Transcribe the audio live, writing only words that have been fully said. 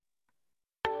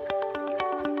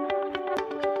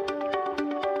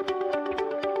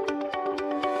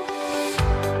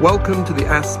Welcome to the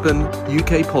Aspen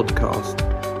UK podcast,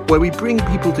 where we bring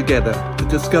people together to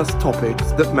discuss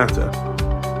topics that matter.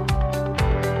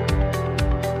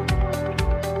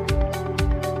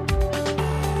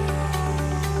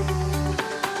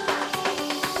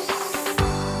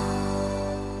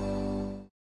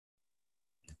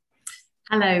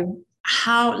 Hello.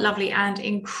 How lovely and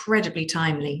incredibly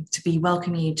timely to be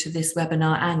welcoming you to this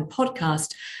webinar and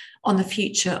podcast on the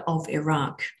future of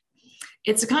Iraq.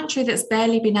 It's a country that's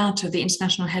barely been out of the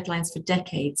international headlines for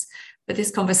decades, but this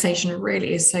conversation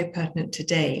really is so pertinent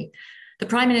today. The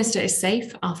Prime Minister is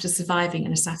safe after surviving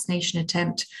an assassination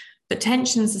attempt, but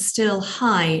tensions are still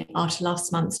high after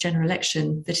last month's general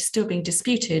election that is still being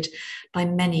disputed by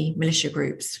many militia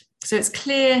groups. So it's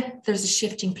clear there's a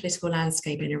shifting political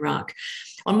landscape in Iraq.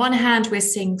 On one hand, we're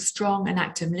seeing strong and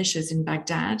active militias in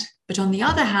Baghdad, but on the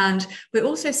other hand, we're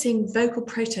also seeing vocal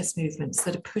protest movements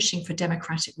that are pushing for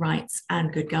democratic rights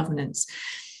and good governance.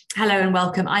 Hello and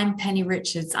welcome. I'm Penny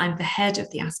Richards. I'm the head of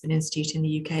the Aspen Institute in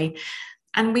the UK,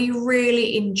 and we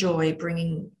really enjoy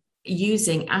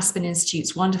using Aspen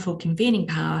Institute's wonderful convening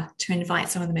power to invite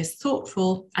some of the most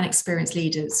thoughtful and experienced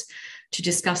leaders to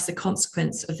discuss the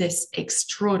consequence of this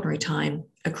extraordinary time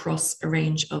across a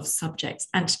range of subjects.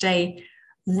 And today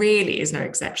really is no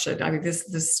exception. I mean,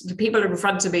 the people in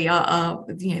front of me are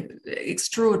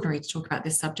extraordinary to talk about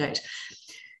this subject.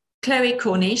 Chloe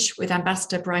Cornish with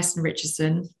Ambassador Bryson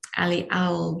Richardson, Ali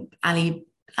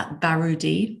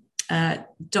Baroudi,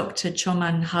 Dr.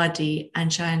 Choman Hadi and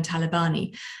Shayan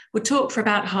Talabani will talk for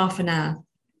about half an hour.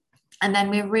 And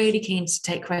then we're really keen to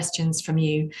take questions from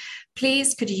you.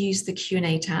 Please, could you use the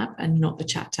Q&A tab and not the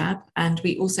chat tab? And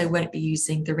we also won't be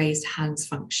using the raised hands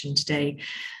function today.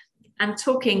 And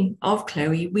talking of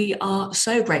Chloe, we are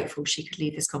so grateful she could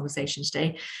lead this conversation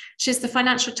today. She's the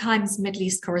Financial Times Middle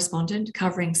East correspondent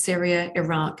covering Syria,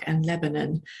 Iraq and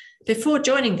Lebanon. Before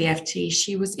joining the FT,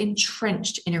 she was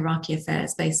entrenched in Iraqi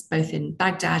affairs, based both in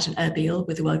Baghdad and Erbil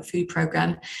with the World Food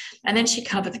Programme. And then she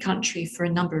covered the country for a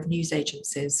number of news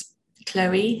agencies.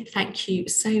 Chloe, thank you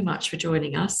so much for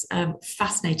joining us.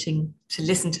 Fascinating to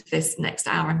listen to this next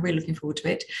hour. I'm really looking forward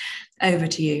to it. Over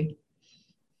to you.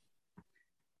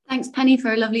 Thanks, Penny,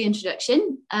 for a lovely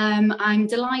introduction. I'm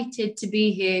delighted to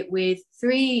be here with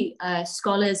three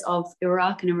scholars of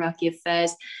Iraq and Iraqi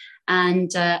affairs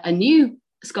and a new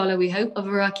scholar, we hope, of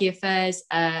Iraqi affairs,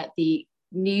 the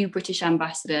new British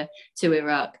ambassador to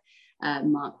Iraq,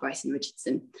 Mark Bryson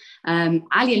Richardson.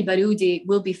 Ali Al-Baroudi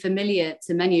will be familiar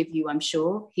to many of you, I'm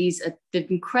sure. He's an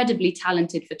incredibly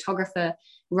talented photographer,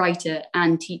 writer,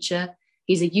 and teacher.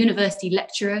 He's a university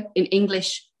lecturer in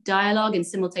English dialogue and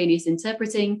simultaneous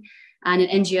interpreting, and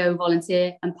an NGO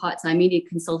volunteer and part-time media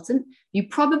consultant. You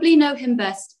probably know him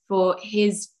best for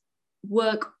his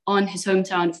work on his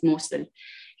hometown of Mosul.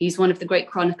 He's one of the great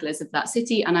chroniclers of that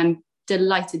city, and I'm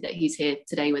delighted that he's here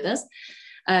today with us.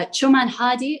 Choman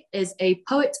Hadi is a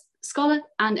poet, scholar,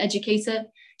 and educator.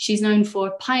 She's known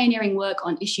for pioneering work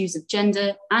on issues of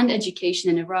gender and education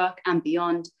in Iraq and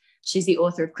beyond. She's the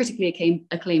author of critically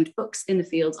acclaimed books in the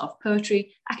fields of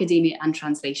poetry, academia, and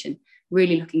translation.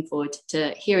 Really looking forward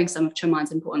to hearing some of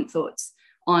Choman's important thoughts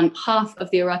on half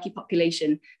of the Iraqi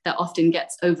population that often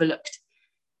gets overlooked.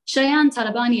 Shayan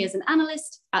Talabani is an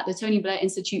analyst at the Tony Blair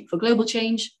Institute for Global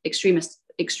Change,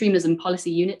 Extremism Policy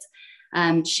Unit.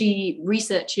 She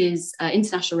researches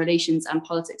international relations and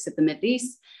politics of the Middle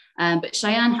East. But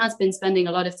Shayan has been spending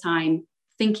a lot of time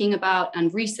thinking about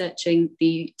and researching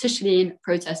the Tishrin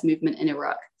protest movement in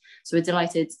Iraq. So we're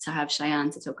delighted to have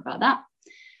Shayan to talk about that.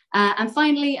 And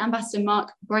finally, Ambassador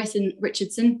Mark Bryson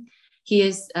Richardson. He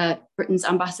is Britain's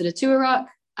ambassador to Iraq.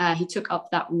 He took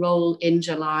up that role in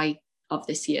July of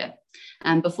this year.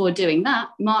 And before doing that,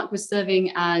 Mark was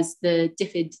serving as the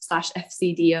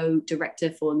DFID/FCDO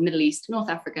director for the Middle East, North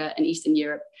Africa, and Eastern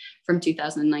Europe from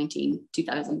 2019 to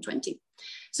 2020.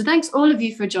 So thanks all of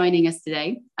you for joining us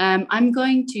today. I'm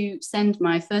going to send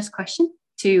my first question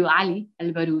to Ali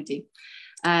Al-Baroudi.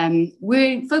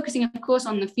 We're focusing, of course,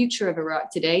 on the future of Iraq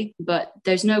today, but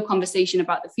there's no conversation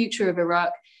about the future of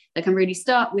Iraq that can really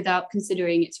start without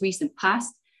considering its recent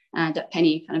past that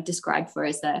Penny kind of described for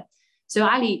us there. So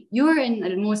Ali, you're in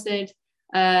Al-Mosul,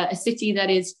 a city that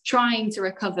is trying to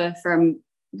recover from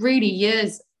really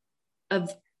years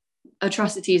of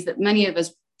atrocities that many of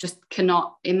us just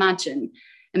cannot imagine.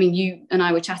 I mean, you and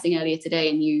I were chatting earlier today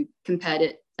and you compared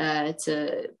it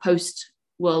to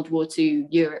post-World War II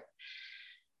Europe.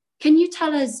 Can you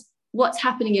tell us what's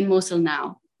happening in Mosul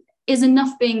now? Is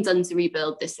enough being done to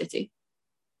rebuild this city?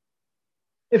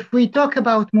 If we talk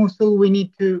about Mosul, we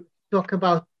need to talk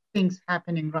about things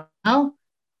happening right now.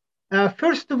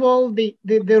 First of all,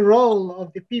 the role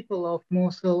of the people of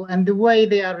Mosul and the way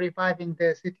they are reviving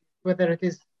the city, whether it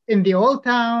is in the old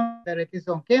town, whether it is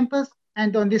on campus.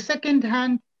 And on the second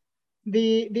hand,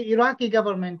 the Iraqi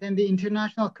government and the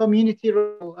international community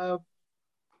role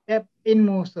in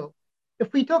Mosul.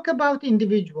 If we talk about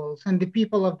individuals and the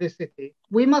people of the city,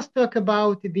 we must talk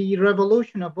about the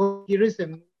revolution of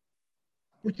volunteerism,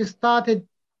 which started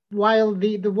while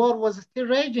the war was still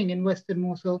raging in Western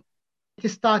Mosul. It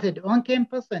started on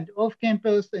campus and off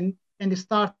campus, and it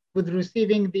started with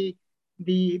receiving the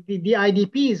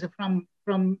IDPs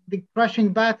from the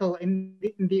crushing battle in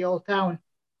the old town.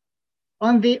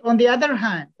 On the other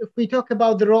hand, if we talk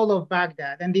about the role of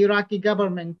Baghdad and the Iraqi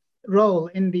government role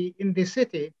in the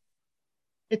city,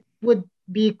 it would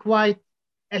be quite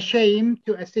a shame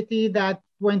to a city that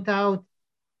went out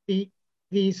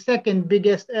the second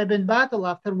biggest urban battle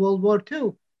after World War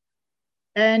II.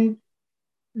 And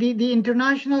the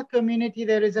international community,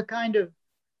 there is a kind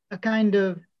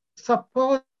of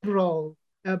support role,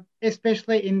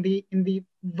 especially in the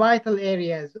vital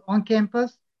areas on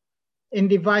campus, in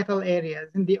the vital areas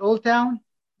in the old town.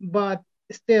 But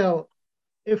still,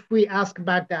 if we ask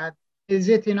Baghdad, is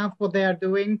it enough what they are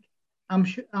doing? I'm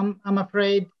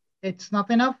afraid it's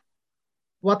not enough.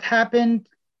 What happened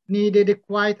needed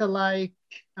quite a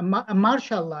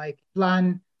Marshall-like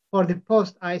plan for the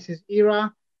post-ISIS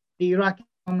era. The Iraqi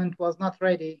government was not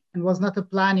ready and was not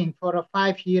planning for a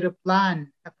 5-year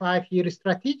plan, a 5-year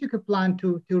strategic plan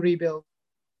to rebuild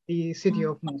the city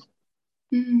of Mosul.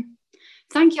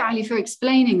 Thank you, Ali, for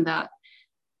explaining that.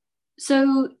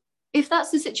 So if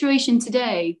that's the situation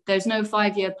today, there's no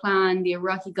 5-year plan, the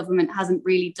Iraqi government hasn't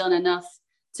really done enough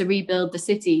to rebuild the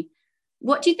city,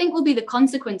 what do you think will be the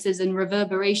consequences and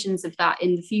reverberations of that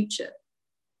in the future?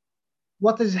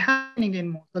 What is happening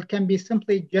in Mosul can be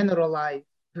simply generalized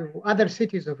to other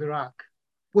cities of Iraq,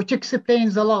 which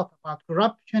explains a lot about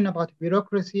corruption, about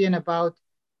bureaucracy, and about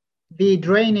the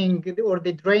draining or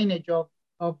the drainage of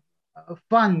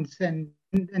funds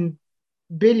and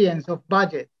billions of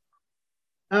budget.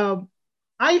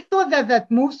 I thought that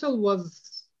Mosul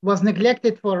was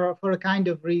neglected for a kind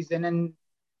of reason,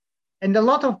 and a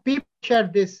lot of people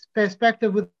shared this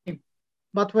perspective with me.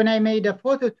 But when I made a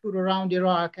photo tour around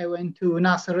Iraq, I went to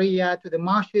Nasiriyah, to the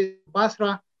marshes,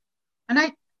 Basra, and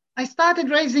I started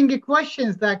raising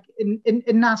questions that in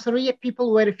Nasiriyah,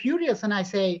 people were furious. And I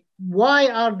say, why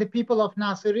are the people of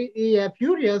Nasiriyah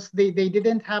furious? They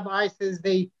didn't have ISIS.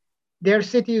 Their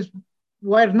cities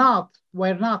were not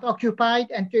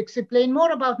occupied. And to explain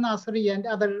more about Nasiriyah and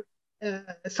other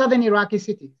southern Iraqi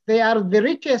cities, they are the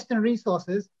richest in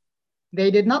resources. They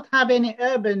did not have any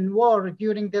urban war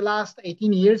during the last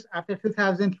 18 years after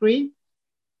 2003,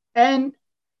 and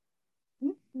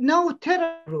no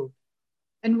terror group.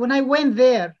 And when I went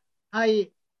there, I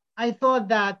thought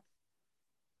that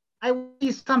I would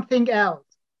see something else.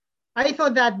 I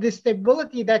thought that the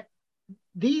stability that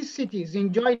these cities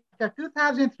enjoyed after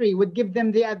 2003 would give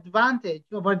them the advantage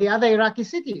over the other Iraqi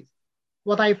cities.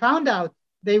 What I found out,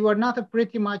 they were not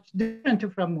pretty much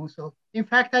different from Mosul. In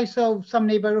fact, I saw some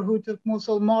neighborhoods of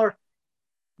Mosul more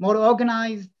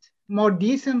organized, more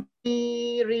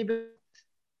decently rebuilt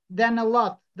than a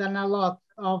lot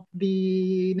of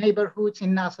the neighborhoods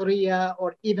in Nasiriyah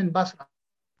or even Basra.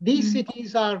 These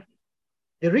cities are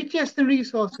the richest in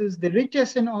resources, the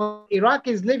richest in oil. Iraq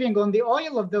is living on the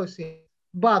oil of those cities.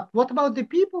 But what about the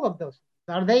people of those cities?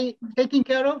 Are they taken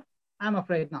care of? I'm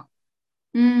afraid not.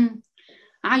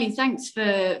 Ali, thanks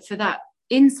for that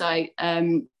insight.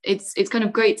 It's kind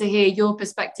of great to hear your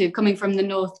perspective coming from the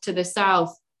north to the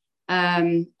south,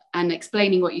 and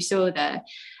explaining what you saw there.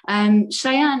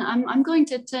 Shayan, I'm going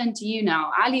to turn to you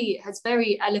now. Ali has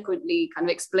very eloquently kind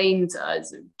of explained to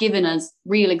us, given us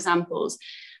real examples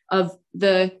of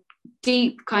the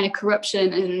deep kind of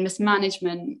corruption and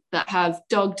mismanagement that have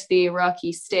dogged the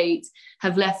Iraqi state,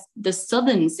 have left the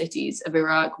southern cities of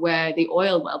Iraq, where the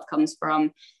oil wealth comes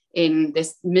from, in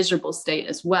this miserable state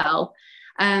as well.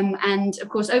 And of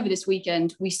course, over this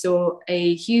weekend, we saw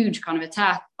a huge kind of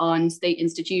attack on state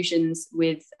institutions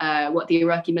with what the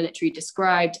Iraqi military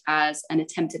described as an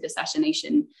attempted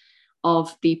assassination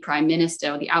of the prime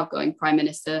minister, or the outgoing prime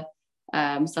minister,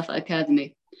 Mustafa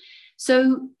al-Kadhimi.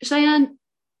 So, Shayan,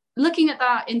 looking at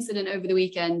that incident over the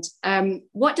weekend,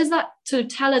 what does that sort of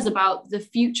tell us about the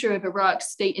future of Iraq's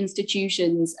state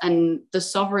institutions and the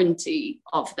sovereignty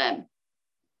of them?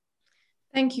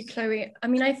 Thank you, Chloe. I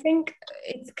mean, I think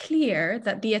it's clear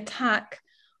that the attack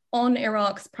on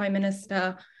Iraq's Prime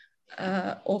Minister,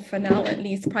 or for now at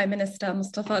least Prime Minister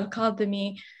Mustafa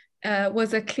al-Kadhimi,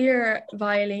 was a clear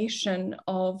violation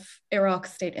of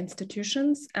Iraq's state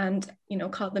institutions. And,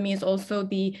 Khatami is also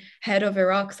the head of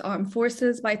Iraq's armed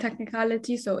forces by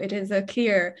technicality. So it is a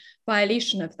clear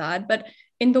violation of that. But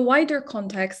in the wider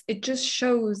context, it just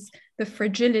shows the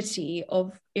fragility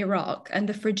of Iraq and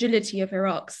the fragility of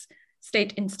Iraq's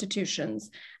state institutions.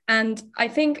 And I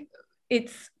think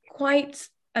it's quite,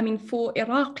 for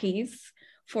Iraqis,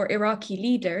 for Iraqi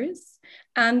leaders,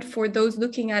 and for those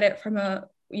looking at it from a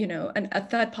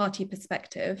third-party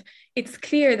perspective, it's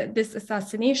clear that this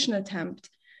assassination attempt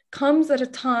comes at a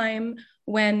time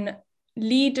when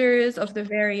leaders of the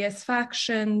various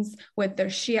factions, whether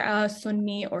Shia,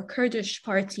 Sunni, or Kurdish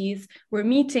parties, were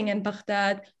meeting in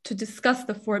Baghdad to discuss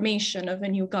the formation of a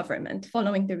new government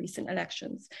following the recent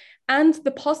elections, and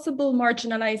the possible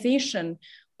marginalization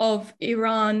of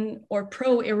Iran or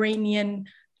pro-Iranian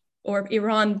or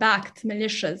Iran-backed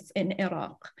militias in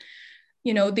Iraq.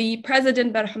 The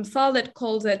president Barham Saleh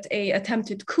calls it an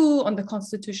attempted coup on the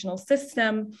constitutional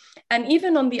system. And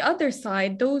even on the other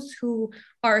side, those who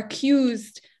are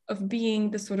accused of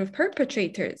being the sort of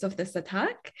perpetrators of this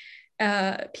attack,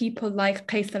 people like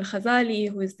Qais al-Khazali,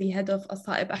 who is the head of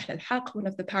Asa'ib Ahl al-Haq, one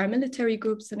of the paramilitary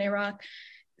groups in Iraq,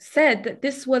 said that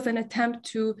this was an attempt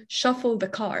to shuffle the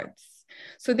cards.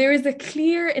 So there is a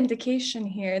clear indication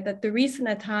here that the recent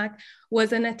attack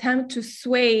was an attempt to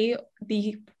sway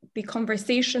the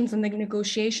conversations and the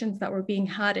negotiations that were being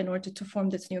had in order to form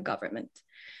this new government.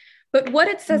 But what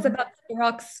it says about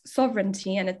Iraq's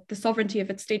sovereignty and the sovereignty of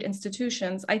its state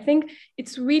institutions, I think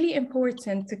it's really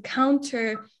important to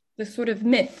counter the sort of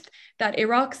myth that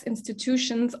Iraq's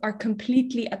institutions are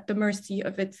completely at the mercy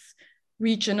of its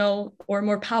regional or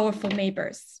more powerful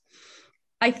neighbors.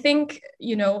 I think,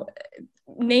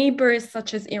 neighbors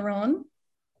such as Iran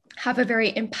have a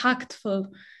very impactful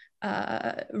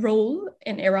role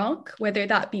in Iraq, whether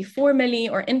that be formally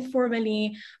or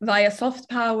informally, via soft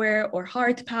power or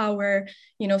hard power,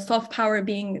 soft power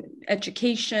being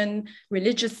education,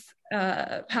 religious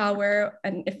power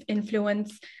and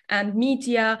influence, and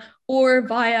media, or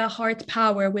via hard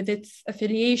power with its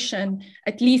affiliation,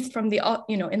 at least from the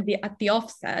at the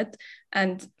offset,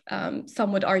 and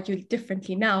some would argue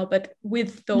differently now, but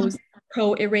with those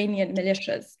pro-Iranian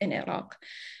militias in Iraq.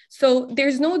 So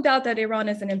there's no doubt that Iran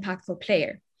is an impactful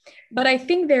player. But I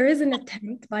think there is an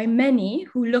attempt by many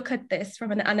who look at this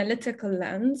from an analytical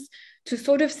lens to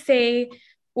sort of say,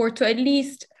 or to at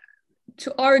least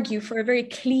to argue for a very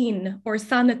clean or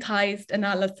sanitized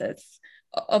analysis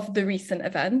of the recent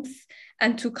events,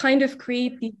 and to kind of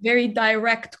create these very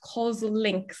direct causal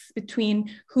links between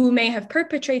who may have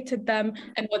perpetrated them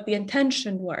and what the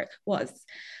intention was.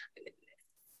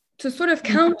 To sort of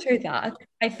counter that,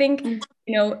 I think,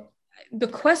 the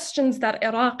questions that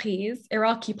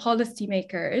Iraqi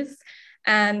policymakers,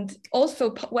 and also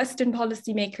Western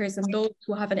policymakers and those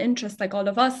who have an interest like all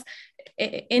of us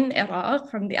in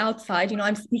Iraq from the outside,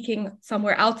 I'm speaking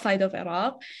somewhere outside of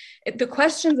Iraq, the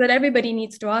questions that everybody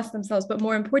needs to ask themselves, but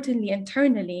more importantly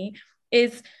internally,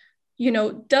 is,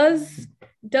 does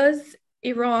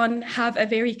Iran have a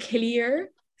very clear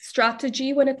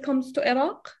strategy when it comes to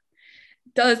Iraq?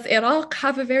 Does Iraq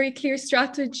have a very clear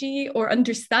strategy or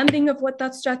understanding of what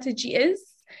that strategy is?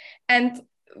 And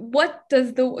what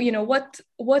does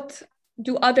what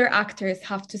do other actors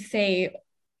have to say,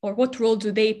 or what role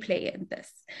do they play in this?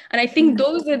 And I think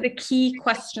those are the key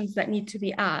questions that need to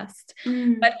be asked.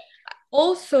 But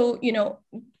also,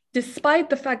 despite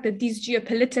the fact that these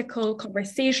geopolitical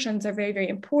conversations are very, very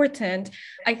important,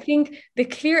 I think the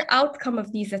clear outcome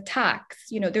of these attacks,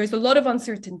 there's a lot of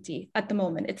uncertainty at the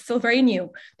moment. It's still very new.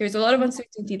 There's a lot of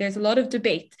uncertainty. There's a lot of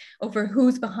debate over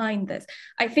who's behind this.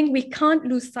 I think we can't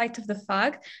lose sight of the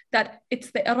fact that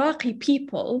it's the Iraqi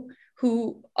people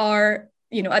who are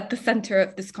at the center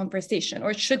of this conversation,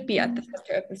 or should be at the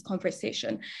center of this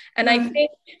conversation. And I think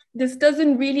this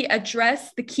doesn't really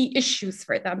address the key issues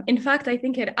for them. In fact, I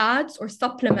think it adds or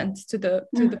supplements to the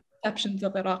perceptions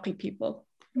of Iraqi people.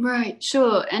 Right,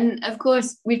 sure. And of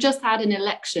course, we've just had an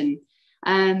election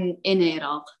in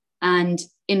Iraq, and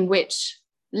in which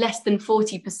less than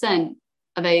 40%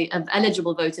 of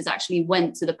eligible voters actually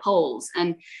went to the polls.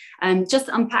 And just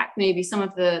unpack maybe some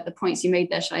of the points you made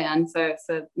there, Shayan, for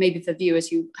viewers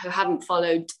who haven't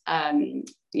followed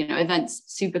events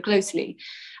super closely.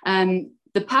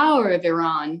 The power of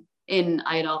Iran in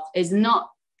Iraq is not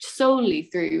solely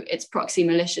through its proxy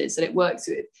militias that it works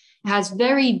with. It has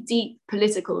very deep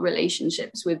political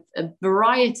relationships with a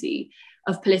variety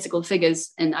of political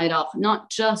figures in Iraq, not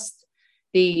just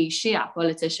the Shia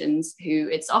politicians who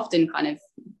it's often kind of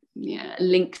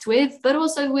linked with, but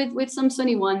also with some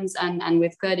Sunni ones and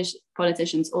with Kurdish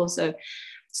politicians also.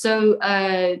 So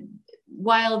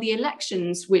while the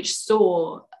elections, which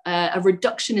saw a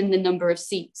reduction in the number of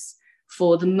seats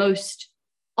for the most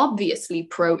obviously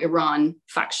pro-Iran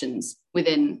factions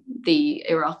within the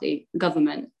Iraqi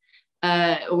government,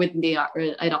 within the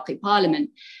Iraqi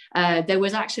parliament, there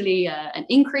was actually an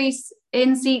increase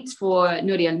in seats for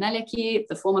Nouri al-Maliki,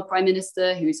 the former prime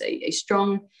minister, who's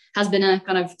has been a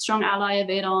kind of strong ally of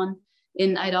Iran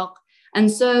in Iraq.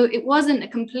 And so it wasn't a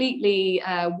completely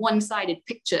one-sided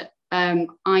picture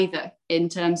either in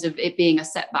terms of it being a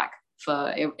setback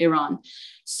for Iran.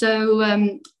 So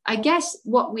I guess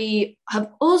what we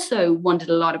have also wondered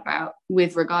a lot about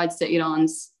with regards to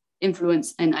Iran's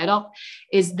influence in Iraq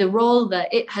is the role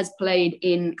that it has played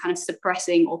in kind of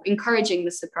suppressing or encouraging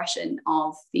the suppression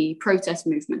of the protest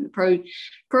movement, the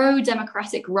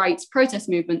pro-democratic rights protest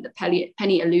movement that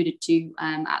Penny alluded to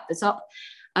at the top.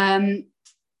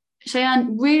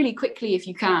 Shayan, really quickly, if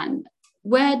you can,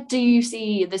 where do you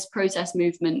see this protest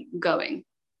movement going?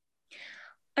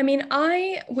 I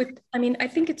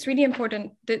think it's really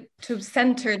important to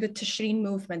center the Tishreen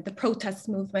movement, the protest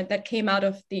movement that came out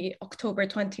of the October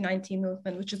 2019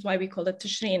 movement, which is why we call it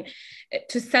Tishreen,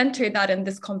 to center that in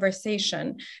this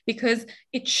conversation, because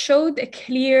it showed it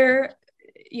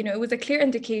was a clear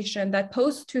indication that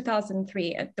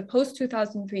post-2003, the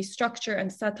post-2003 structure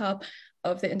and setup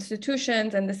of the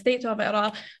institutions and the state of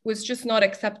Iraq was just not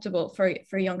acceptable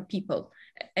for young people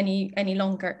any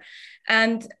longer.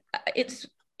 And it's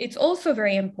also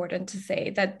very important to say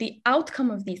that the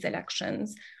outcome of these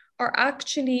elections are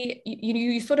actually,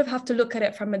 you sort of have to look at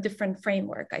it from a different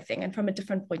framework, I think, and from a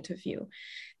different point of view.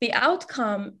 The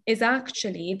outcome is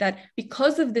actually that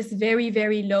because of this very,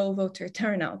 very low voter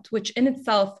turnout, which in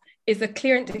itself is a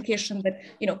clear indication that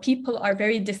people are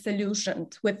very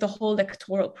disillusioned with the whole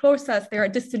electoral process. They are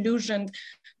disillusioned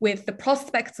with the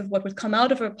prospects of what would come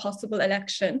out of a possible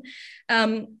election.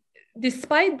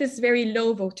 Despite this very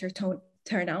low voter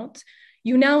turnout,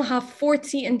 you now have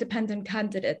 40 independent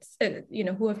candidates,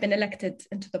 who have been elected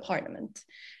into the parliament.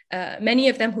 Many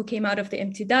of them who came out of the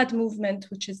Imtidad movement,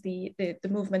 which is the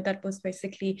movement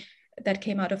that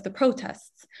came out of the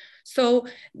protests. So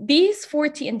these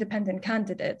 40 independent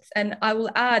candidates, and I will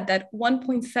add that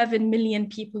 1.7 million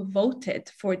people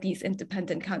voted for these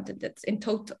independent candidates in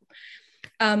total,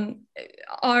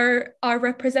 are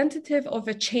representative of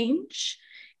a change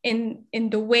in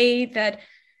the way that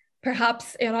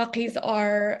perhaps Iraqis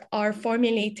are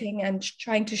formulating and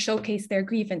trying to showcase their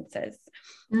grievances.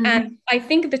 Mm-hmm. And I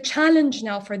think the challenge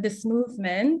now for this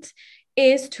movement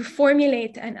is to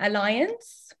formulate an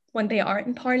alliance when they are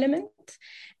in parliament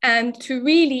and to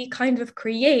really kind of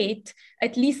create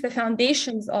at least the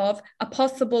foundations of a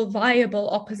possible viable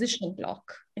opposition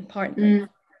bloc in parliament.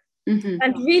 Mm-hmm.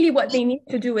 And really what they need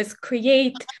to do is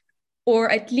create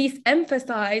or at least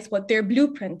emphasize what their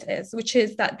blueprint is, which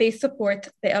is that they support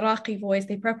the Iraqi voice,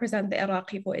 they represent the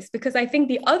Iraqi voice. Because I think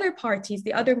the other parties,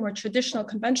 the other more traditional,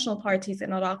 conventional parties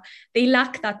in Iraq, they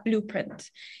lack that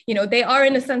blueprint. They are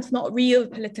in a sense not real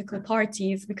political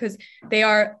parties because they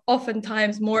are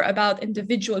oftentimes more about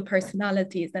individual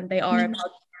personalities than they are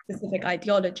about specific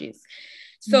ideologies.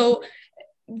 So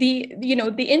the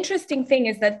interesting thing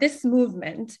is that this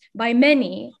movement, by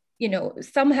many,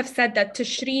 some have said that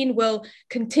Tishreen will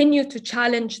continue to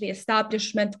challenge the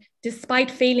establishment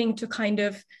despite failing to kind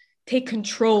of take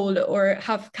control or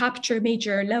capture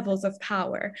major levels of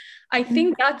power. I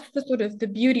think that's the sort of the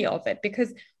beauty of it,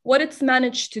 because what it's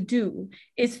managed to do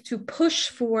is to push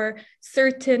for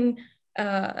certain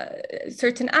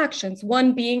actions,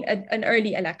 one being an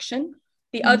early election,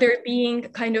 the other being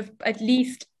kind of at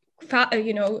least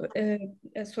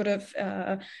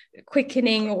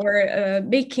quickening or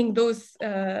making those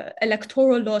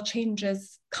electoral law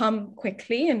changes come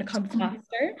quickly and come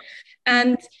faster.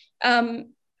 And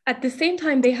at the same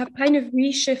time, they have kind of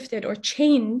reshifted or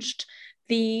changed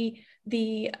the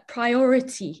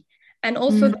priority and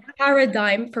also the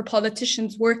paradigm for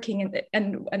politicians working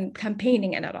and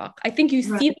campaigning in Iraq. I think you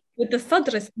see with the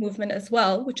Sadrist movement as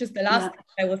well, which is the last thing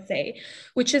I will say,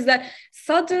 which is that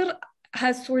Sadr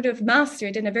has sort of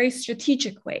mastered in a very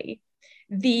strategic way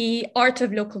the art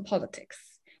of local politics,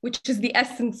 which is the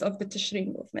essence of the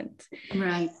Tishreen movement.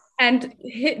 Right. And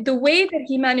the way that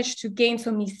he managed to gain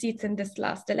so many seats in this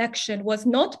last election was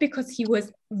not because he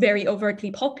was very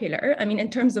overtly popular. I mean, in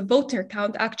terms of voter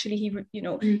count, actually,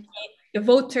 the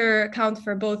voter count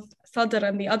for both Sadr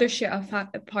and the other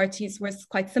Shia parties was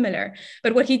quite similar.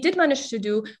 But what he did manage to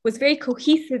do was very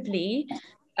cohesively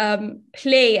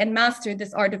play and master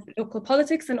this art of local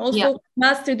politics and also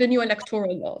master the new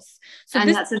electoral laws. And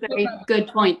that's a very good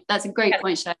point. That's a great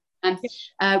point, Shai.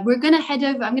 We're going to head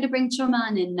over. I'm going to bring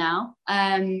Choman in now,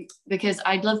 because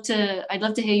I'd love to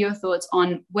hear your thoughts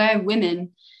on where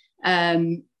women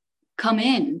come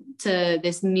in to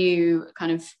this new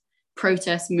kind of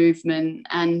protest movement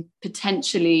and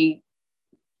potentially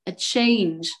a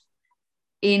change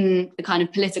in the kind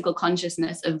of political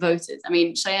consciousness of voters. I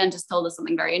mean, Cheyenne just told us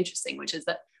something very interesting, which is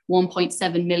that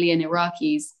 1.7 million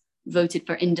Iraqis voted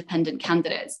for independent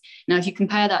candidates. Now, if you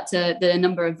compare that to the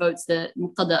number of votes that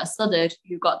Muqtada al-Sadr,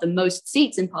 who got the most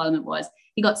seats in parliament,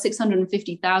 he got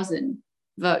 650,000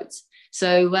 votes.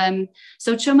 So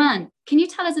Choman, can you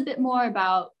tell us a bit more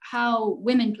about how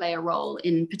women play a role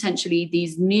in potentially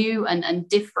these new and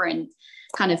different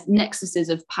kind of nexuses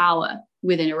of power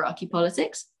within Iraqi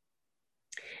politics?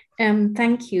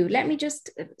 Thank you. Let me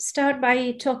just start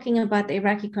by talking about the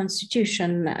Iraqi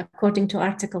constitution. According to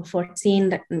Article 14,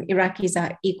 that Iraqis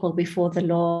are equal before the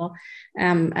law,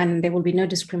 and there will be no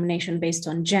discrimination based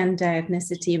on gender,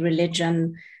 ethnicity,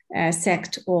 religion,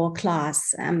 sect, or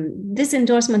class. This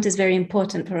endorsement is very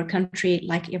important for a country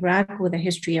like Iraq, with a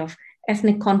history of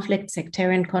ethnic conflict,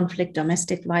 sectarian conflict,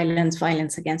 domestic violence,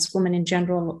 violence against women in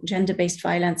general, gender-based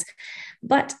violence.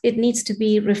 But it needs to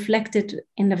be reflected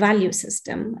in the value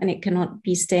system, and it cannot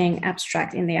be staying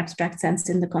abstract in the abstract sense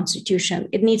in the constitution.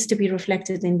 It needs to be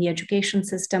reflected in the education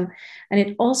system, and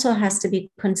it also has to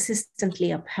be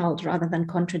consistently upheld rather than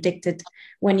contradicted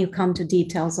when you come to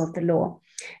details of the law.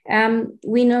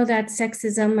 We know that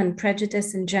sexism and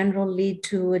prejudice in general lead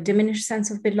to a diminished sense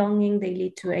of belonging. They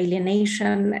lead to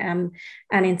alienation,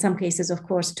 and in some cases, of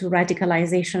course, to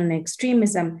radicalization and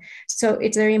extremism. So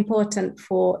it's very important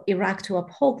for Iraq to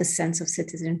uphold the sense of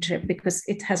citizenship, because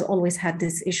it has always had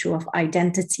this issue of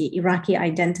identity. Iraqi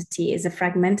identity is a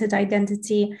fragmented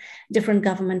identity. Different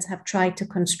governments have tried to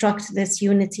construct this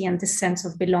unity and this sense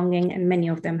of belonging, and many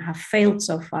of them have failed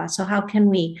so far. So how can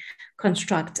we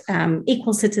construct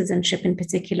equal citizenship, in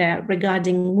particular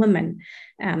regarding women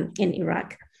in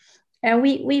Iraq?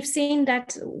 We've seen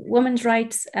that women's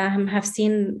rights have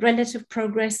seen relative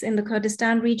progress in the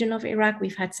Kurdistan region of Iraq.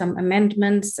 We've had some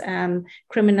amendments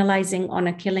criminalizing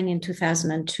honor killing in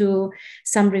 2002,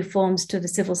 some reforms to the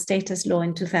civil status law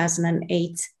in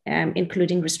 2008,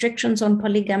 including restrictions on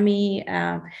polygamy,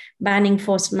 banning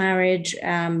forced marriage,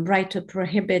 right to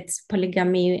prohibit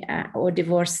polygamy or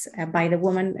divorce by the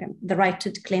woman, the right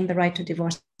to claim the right to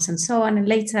divorce, and so on. And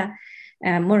later,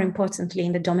 more importantly,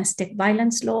 in the domestic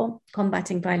violence law,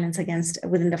 combating violence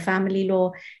within the family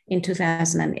law in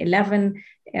 2011.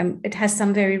 It has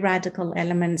some very radical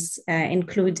elements,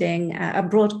 including a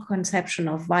broad conception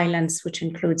of violence, which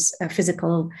includes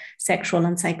physical, sexual,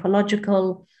 and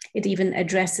psychological. It even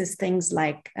addresses things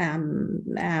like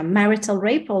marital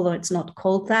rape, although it's not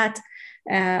called that,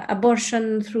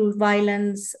 abortion through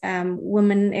violence,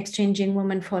 women exchanging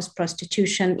women, forced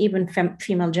prostitution, even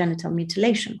female genital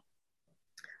mutilation.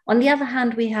 On the other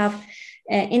hand, we have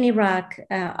in Iraq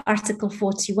Article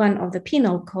 41 of the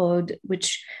Penal Code,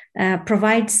 which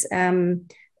provides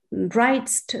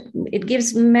rights it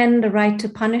gives men the right to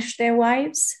punish their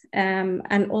wives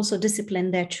and also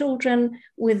discipline their children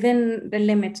within the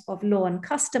limits of law and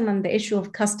custom. And the issue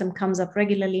of custom comes up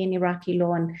regularly in Iraqi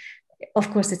law. And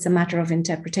of course, it's a matter of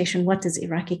interpretation. What is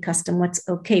Iraqi custom? What's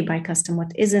okay by custom?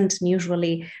 What isn't? And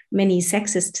usually many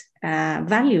sexist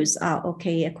values are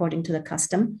okay according to the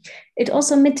custom. It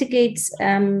also mitigates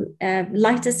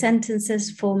lighter sentences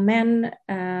for men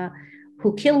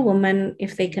who kill women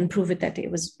if they can prove it that it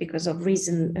was because of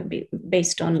reason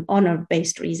based on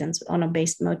honor-based reasons,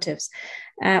 honor-based motives.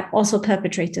 Also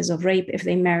perpetrators of rape, if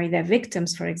they marry their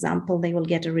victims, for example, they will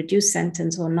get a reduced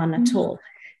sentence or none at all.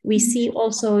 We see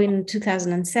also in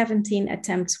 2017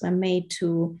 attempts were made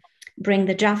to bring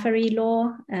the Jafari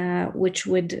law, which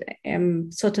would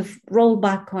sort of roll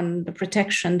back on the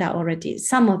protection that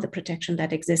some of the protection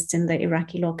that exists in the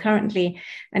Iraqi law currently.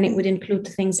 And it would include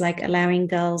things like allowing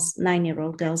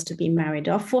 9-year-old girls to be married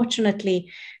off.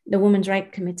 Fortunately, the Women's Rights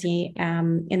Committee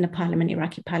in the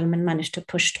Iraqi parliament managed to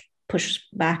push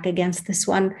back against this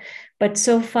one. But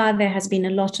so far, there has been a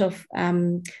lot of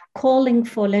calling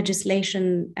for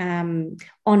legislation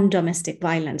on domestic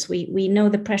violence. We know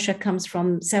the pressure comes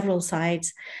from several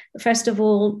sides. First of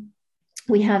all,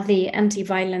 we have the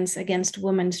Anti-Violence Against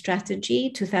Women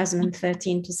Strategy,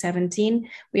 2013 to 17.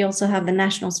 We also have the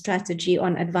National Strategy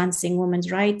on Advancing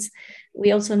Women's Rights.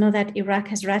 We also know that Iraq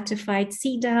has ratified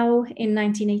CEDAW in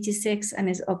 1986 and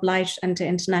is obliged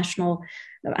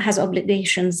has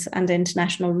obligations under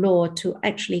international law to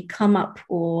actually come up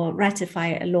or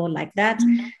ratify a law like that.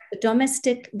 The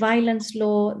domestic violence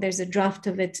law, there's a draft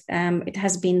of it. It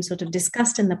has been sort of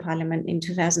discussed in the parliament in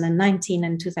 2019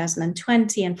 and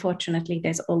 2020. Unfortunately,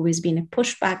 there's always been a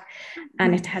pushback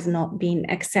and it has not been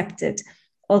accepted.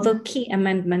 Although key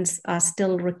amendments are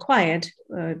still required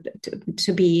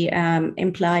to be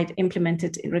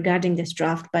implemented regarding this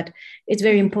draft, but it's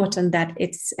very important that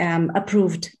it's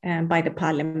approved by the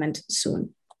parliament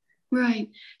soon. Right.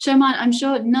 Shoman, I'm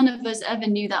sure none of us ever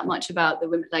knew that much about the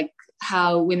women, like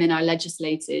how women are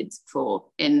legislated for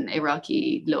in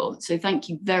Iraqi law. So thank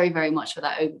you very, very much for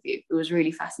that overview. It was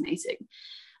really fascinating.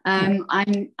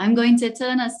 I'm going to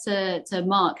turn us to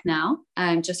Mark now,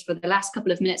 just for the last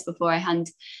couple of minutes before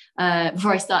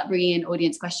I start bringing in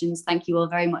audience questions. Thank you all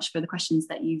very much for the questions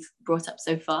that you've brought up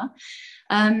so far.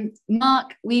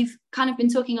 Mark, we've kind of been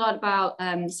talking a lot about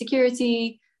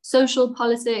security, social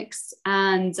politics,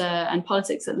 and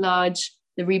politics at large,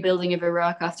 the rebuilding of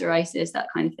Iraq after ISIS, that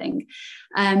kind of thing.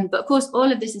 But of course,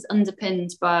 all of this is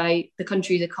underpinned by the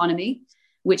country's economy,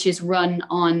 which is run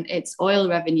on its oil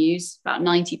revenues. About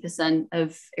 90%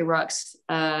 of Iraq's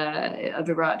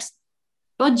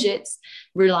budgets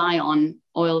rely on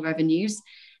oil revenues,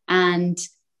 and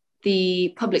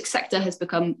the public sector has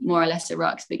become more or less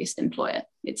Iraq's biggest employer.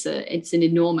 It's an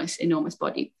enormous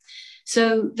body.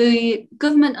 So the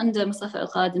government under Mustafa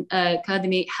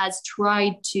al-Kadhimi has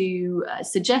tried to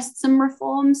suggest some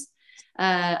reforms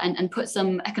and put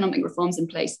some economic reforms in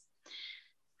place.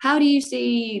 How do you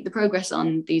see the progress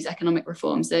on these economic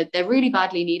reforms? They're really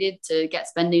badly needed to get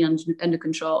spending under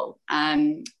control.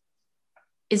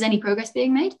 Is any progress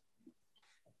being made?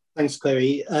 Thanks,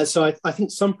 Chloe. So I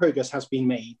think some progress has been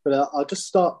made, but I'll just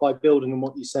start by building on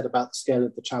what you said about the scale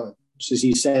of the challenge. As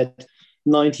you said,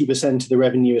 90% of the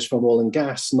revenue is from oil and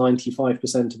gas,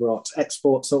 95% of Iraq's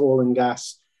exports are oil and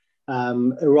gas.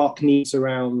 Iraq needs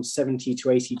around $70 to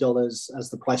 $80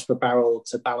 as the price per barrel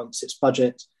to balance its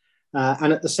budget.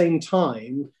 And at the same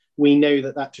time, we know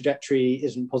that trajectory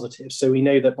isn't positive. So we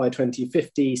know that by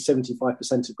 2050,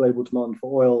 75% of global demand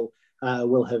for oil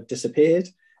will have disappeared.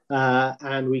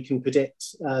 And we can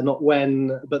predict not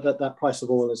when, but that price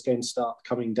of oil is going to start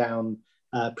coming down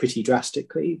pretty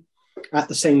drastically. At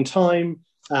the same time,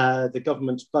 the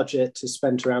government's budget is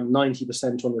spent around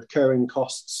 90% on recurring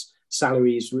costs,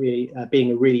 salaries really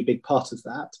being a really big part of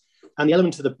that. And the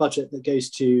element of the budget that goes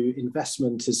to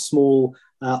investment is small,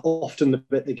 often the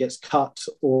bit that gets cut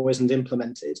or isn't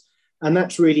implemented. And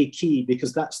that's really key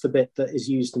because that's the bit that is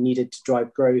used and needed to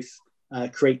drive growth,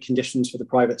 create conditions for the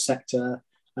private sector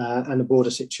and the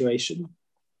broader situation.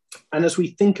 And as we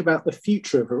think about the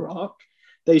future of Iraq,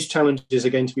 those challenges are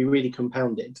going to be really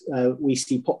compounded. We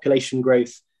see population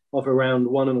growth of around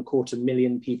 1.25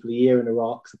 million people a year in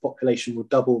Iraq. The population will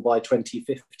double by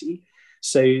 2050.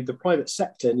 So the private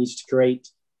sector needs to create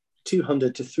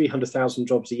 200 to 300,000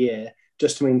 jobs a year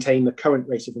just to maintain the current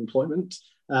rate of employment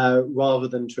rather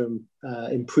than to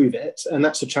improve it. And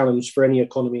that's a challenge for any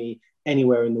economy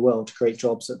anywhere in the world to create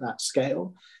jobs at that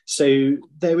scale. So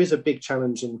there is a big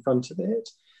challenge in front of it.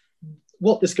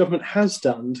 What this government has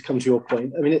done, to come to your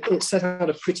point, I mean, it set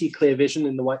out a pretty clear vision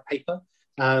in the white paper.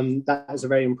 That is a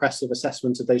very impressive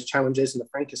assessment of those challenges and a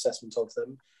frank assessment of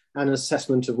them, and an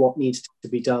assessment of what needs to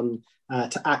be done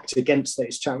to act against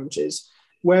those challenges.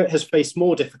 Where it has faced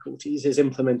more difficulties is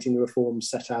implementing the reforms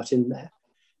set out in there.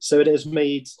 So it has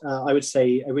made, I would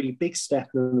say, a really big step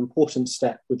and an important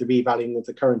step with the revaluing of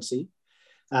the currency.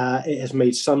 It has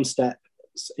made some steps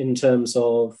in terms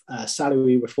of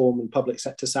salary reform and public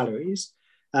sector salaries.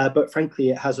 But frankly,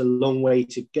 it has a long way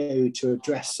to go to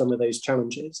address some of those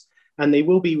challenges. And they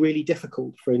will be really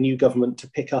difficult for a new government to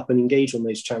pick up and engage on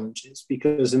those challenges,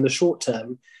 because in the short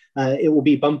term, it will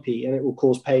be bumpy and it will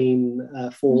cause pain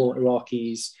for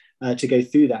Iraqis to go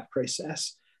through that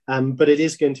process. But it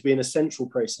is going to be an essential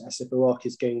process if Iraq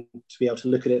is going to be able to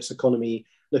look at its economy,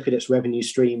 look at its revenue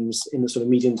streams in the sort of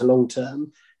medium to long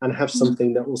term, and have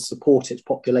something that will support its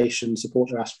population,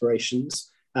 support their aspirations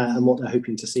and what they're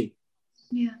hoping to see.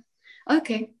 Yeah.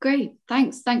 Okay, great.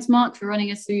 Thanks, Mark, for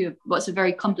running us through what's a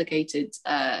very complicated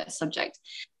subject.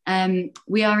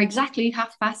 We are exactly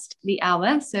half past the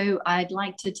hour, so I'd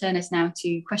like to turn us now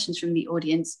to questions from the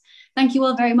audience. Thank you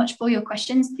all very much for your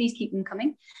questions. Please keep them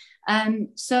coming.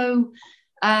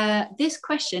 This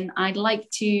question I'd like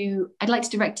to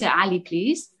direct to Ali,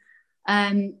 please.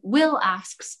 Will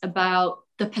asks about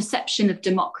the perception of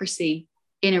democracy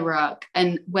in Iraq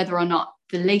and whether or not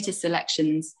the latest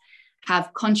elections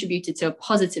have contributed to a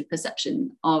positive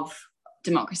perception of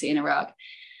democracy in Iraq.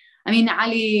 I mean,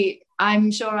 Ali,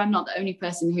 I'm sure I'm not the only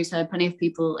person who's heard plenty of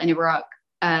people in Iraq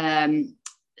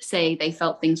say they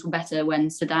felt things were better when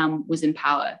Saddam was in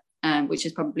power. which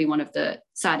is probably one of the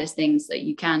saddest things that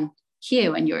you can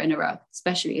hear when you're in Iraq,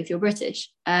 especially if you're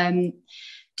British. Do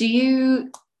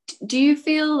you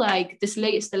feel like this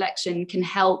latest election can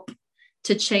help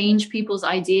to change people's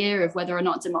idea of whether or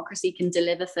not democracy can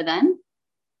deliver for them?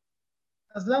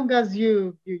 As long as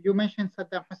you mentioned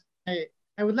Saddam Hussein,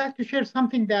 I would like to share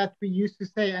something that we used to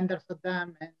say under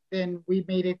Saddam, and then we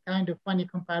made a kind of funny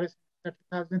comparison after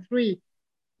 2003.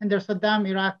 Under Saddam,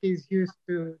 Iraqis used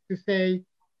to say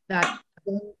that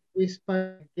don't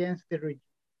whisper against the regime.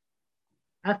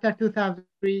 After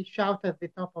 2003, shout at the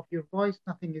top of your voice,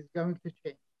 nothing is going to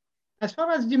change. As far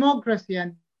as democracy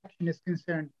and action is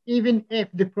concerned, even if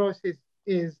the process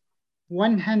is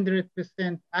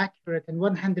 100% accurate and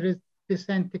 100%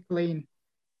 clean,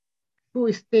 who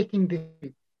is taking the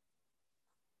lead?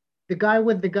 The guy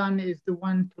with the gun is the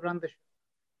one to run the show.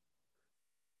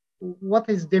 What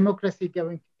is democracy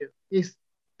going to do? It's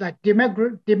like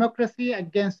democracy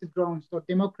against drones or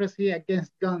democracy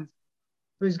against guns.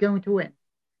 Who is going to win?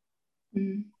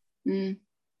 Mm-hmm.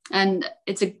 And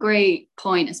it's a great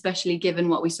point, especially given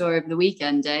what we saw over the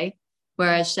weekend,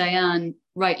 whereas Cheyenne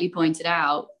rightly pointed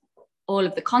out, all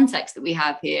of the context that we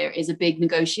have here is a big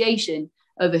negotiation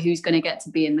over who's going to get to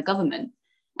be in the government.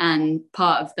 And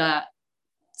part of that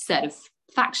set of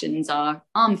factions are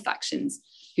armed factions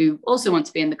who also want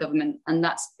to be in the government. And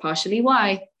that's partially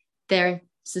why they're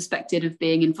suspected of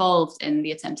being involved in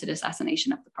the attempted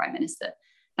assassination of the Prime Minister.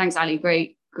 Thanks, Ali.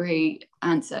 Great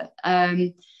answer.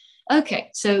 Okay,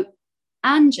 so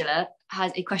Angela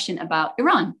has a question about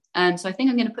Iran. So I think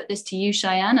I'm going to put this to you,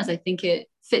 Cheyenne, as I think it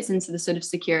fits into the sort of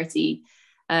security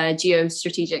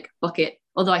geostrategic bucket,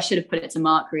 although I should have put it to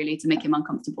Mark, really, to make him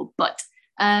uncomfortable. But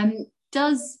has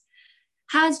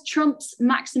Trump's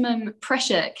maximum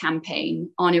pressure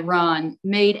campaign on Iran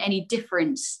made any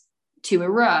difference to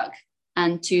Iraq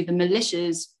and to the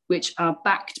militias which are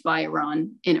backed by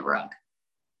Iran in Iraq?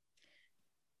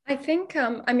 I think,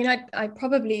 I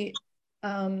probably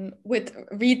would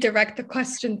redirect the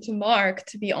question to Mark,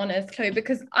 to be honest, Chloe,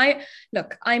 because I'm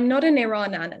not an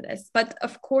Iran analyst, but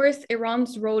of course,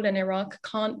 Iran's role in Iraq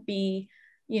can't be,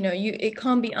 it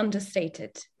can't be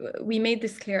understated. We made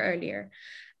this clear earlier.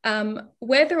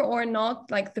 Whether or not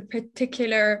the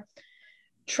particular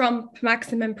Trump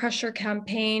maximum pressure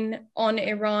campaign on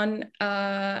Iran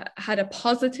had a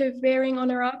positive bearing on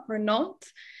Iraq or not,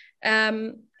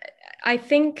 I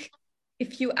think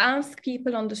if you ask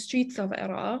people on the streets of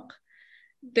Iraq,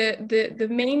 the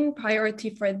main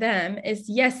priority for them is,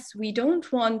 yes, we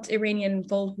don't want Iranian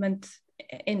involvement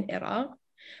in Iraq,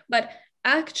 but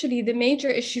actually the major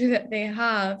issue that they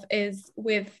have is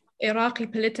with Iraqi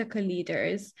political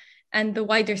leaders and the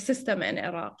wider system in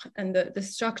Iraq and the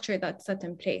structure that's set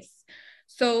in place.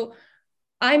 So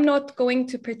I'm not going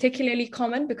to particularly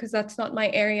comment because that's not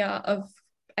my area of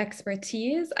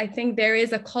expertise. I think there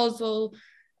is a causal,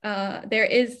 there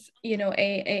is,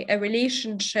 a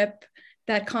relationship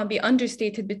that can't be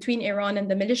understated between Iran and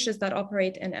the militias that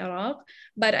operate in Iraq.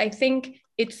 But I think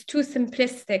it's too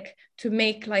simplistic to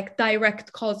make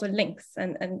direct causal links.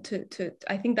 And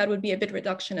I think that would be a bit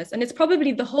reductionist. And it's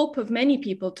probably the hope of many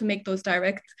people to make those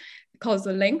direct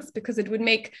causal links because it would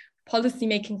make policy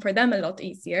making for them a lot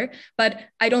easier. But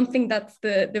I don't think that's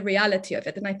the reality of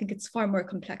it. And I think it's far more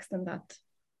complex than that.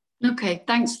 Okay,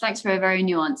 thanks for a very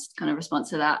nuanced kind of response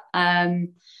to that.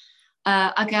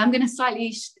 Okay, I'm going to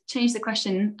slightly change the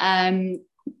question and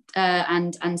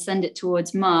send it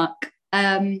towards Mark.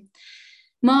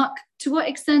 Mark, to what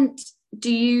extent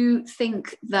do you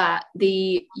think that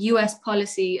the US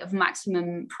policy of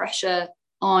maximum pressure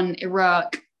on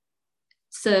Iraq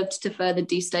served to further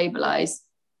destabilize?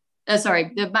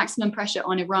 The maximum pressure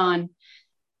on Iran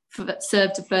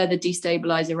served to further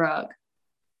destabilize Iraq?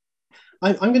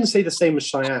 I'm going to say the same as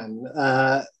Cheyenne.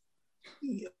 I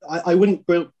wouldn't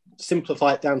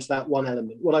simplify it down to that one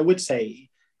element. What I would say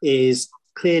is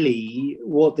clearly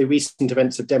what the recent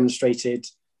events have demonstrated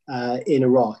in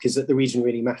Iraq is that the region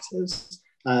really matters.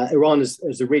 Iran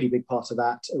is a really big part of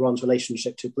that. Iran's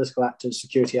relationship to political actors,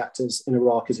 security actors in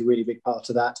Iraq is a really big part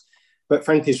of that. But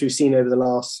frankly, as we've seen over the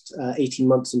last 18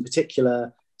 months in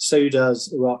particular, so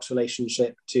does Iraq's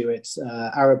relationship to its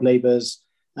Arab neighbors,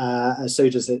 so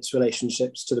does its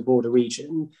relationships to the broader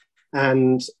region.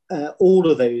 And all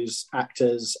of those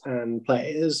actors and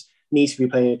players need to be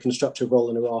playing a constructive role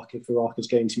in Iraq if Iraq is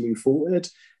going to move forward.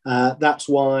 That's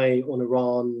why on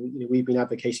Iran, we've been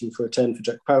advocating for a return for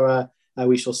Jaqara.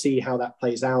 We shall see how that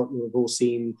plays out. We've all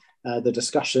seen the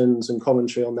discussions and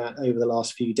commentary on that over the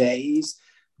last few days.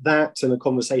 That and a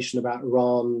conversation about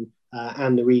Iran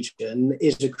and the region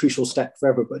is a crucial step for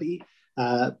everybody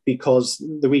because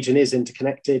the region is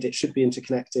interconnected. It should be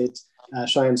interconnected.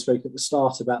 Cheyenne spoke at the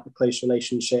start about the close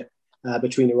relationship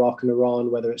between Iraq and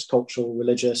Iran, whether it's cultural,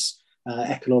 religious,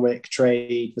 economic,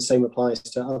 trade. The same applies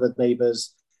to other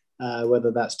neighbours,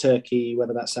 whether that's Turkey,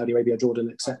 whether that's Saudi Arabia, Jordan,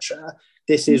 etc.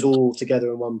 This is all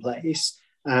together in one place.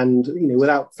 And,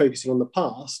 without focusing on the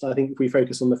past, I think if we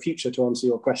focus on the future, to answer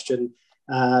your question,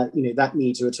 that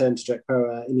needs a return to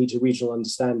JECPOA. It needs a regional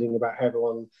understanding about how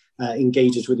everyone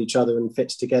engages with each other and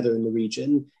fits together in the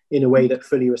region in a way that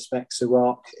fully respects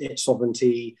Iraq, its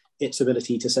sovereignty, its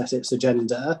ability to set its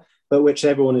agenda, but which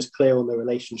everyone is clear on the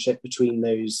relationship between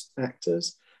those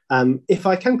actors. If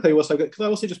I can, Chloe, could I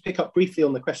also just pick up briefly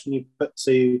on the question you put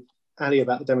to Ali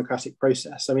about the democratic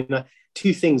process? I mean,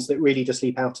 two things that really just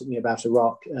leap out at me about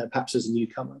Iraq, perhaps as a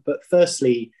newcomer. But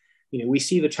firstly, we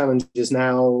see the challenges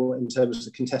now in terms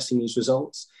of contesting these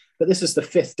results, but this is the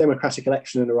 5th democratic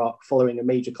election in Iraq following a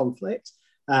major conflict.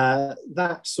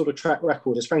 That sort of track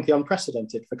record is frankly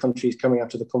unprecedented for countries coming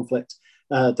out of the conflict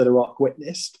that Iraq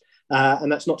witnessed.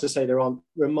 And that's not to say there aren't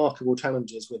remarkable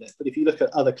challenges with it, but if you look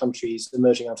at other countries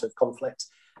emerging out of conflict,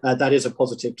 that is a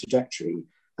positive trajectory.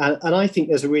 And I think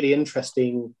there's a really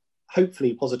interesting,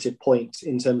 hopefully positive point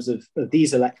in terms of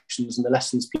these elections and the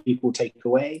lessons people take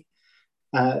away.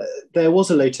 There was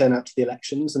a low turnout to the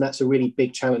elections, and that's a really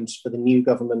big challenge for the new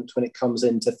government when it comes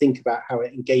in to think about how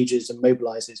it engages and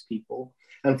mobilizes people,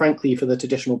 and frankly for the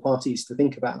traditional parties to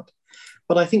think about.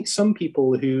 But I think some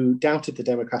people who doubted the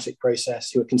democratic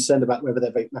process, who are concerned about whether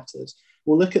their vote matters,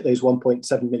 will look at those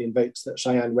 1.7 million votes that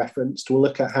Cheyenne referenced, will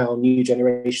look at how New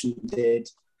Generation did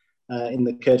in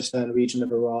the Kurdistan region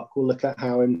of Iraq, will look at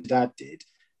how Imdad did,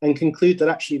 and conclude that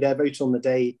actually their vote on the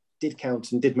day did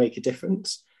count and did make a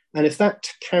difference. And if that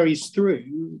carries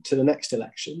through to the next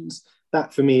elections,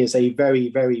 that for me is a very,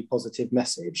 very positive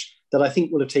message that I think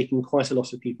will have taken quite a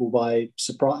lot of people by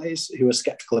surprise who are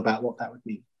skeptical about what that would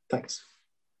mean. Thanks.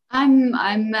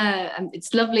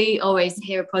 It's lovely always to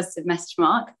hear a positive message,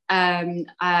 Mark.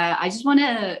 I just want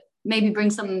to maybe bring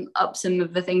some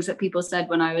of the things that people said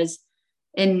when I was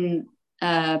in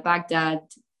Baghdad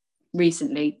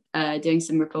recently doing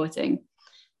some reporting.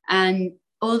 And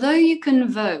although you can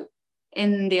vote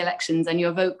in the elections and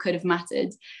your vote could have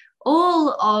mattered,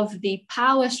 all of the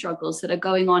power struggles that are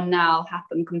going on now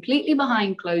happen completely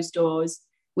behind closed doors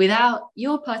without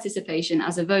your participation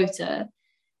as a voter.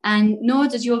 And nor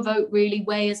does your vote really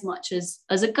weigh as much as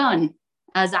a gun,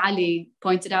 as Ali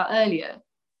pointed out earlier.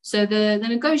 So the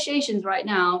negotiations right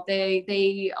now,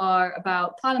 they are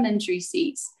about parliamentary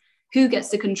seats, who gets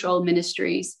to control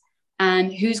ministries,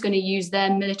 and who's going to use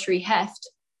their military heft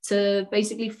to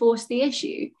basically force the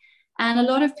issue. And a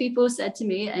lot of people said to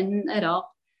me in Iraq,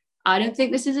 I don't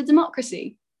think this is a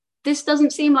democracy. This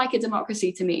doesn't seem like a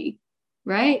democracy to me,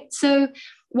 right? So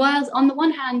while on the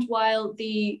one hand, while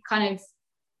the kind of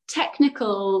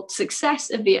technical success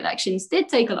of the elections did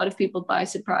take a lot of people by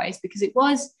surprise, because it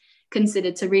was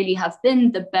considered to really have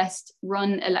been the best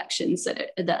run elections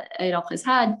that Iraq has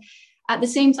had, at the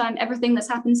same time, everything that's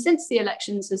happened since the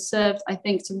elections has served, I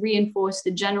think, to reinforce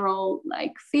the general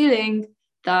feeling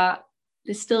that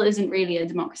this still isn't really a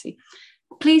democracy.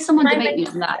 Please, someone debate me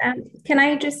on that. Can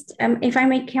I just, if I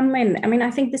may come in? I mean,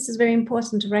 I think this is very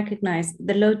important to recognize.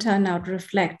 The low turnout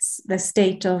reflects the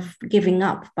state of giving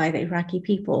up by the Iraqi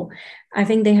people. I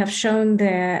think they have shown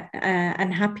their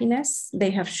unhappiness. They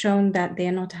have shown that they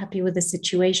are not happy with the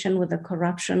situation, with the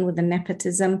corruption, with the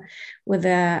nepotism, with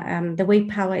the way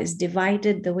power is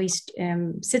divided, the way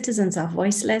citizens are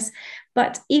voiceless.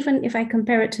 But even if I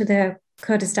compare it to the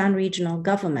Kurdistan regional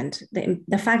government,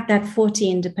 the fact that 40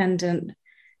 independent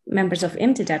members of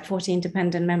Imdad, 40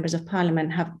 independent members of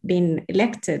parliament have been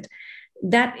elected,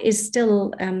 that is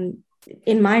still,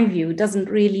 in my view, doesn't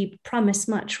really promise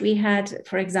much. We had,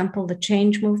 for example, the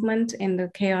change movement in the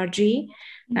KRG.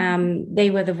 They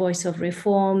were the voice of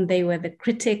reform. They were the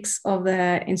critics of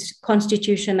the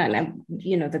constitution and,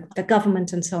 the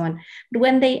government and so on. But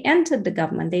when they entered the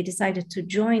government, they decided to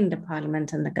join the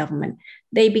parliament and the government.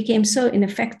 They became so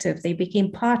ineffective. They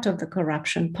became part of the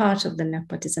corruption, part of the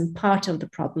nepotism, part of the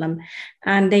problem.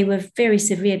 And they were very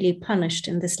severely punished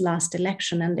in this last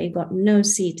election, and they got no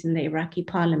seat in the Iraqi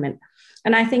parliament.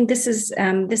 And I think this is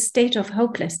this state of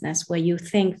hopelessness where you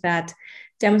think that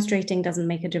demonstrating doesn't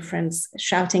make a difference,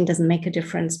 shouting doesn't make a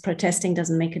difference, protesting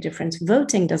doesn't make a difference,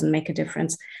 voting doesn't make a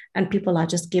difference, and people are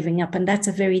just giving up. And that's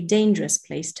a very dangerous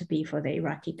place to be for the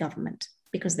Iraqi government,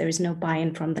 because there is no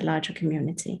buy-in from the larger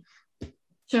community.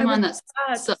 Shaiman, that's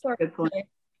such a good point.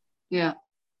 Yeah.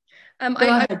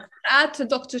 I add to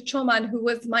Dr. Choman, who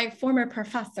was my former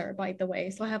professor, by the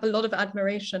way, so I have a lot of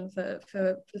admiration for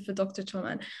Dr.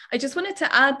 Choman. I just wanted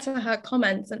to add to her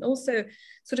comments and also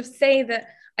sort of say that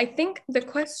I think the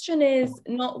question is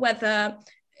not whether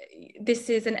this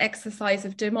is an exercise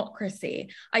of democracy.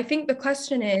 I think the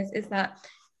question is that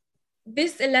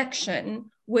this election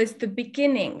was the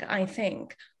beginning, I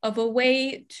think, of a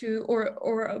way to,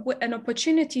 or an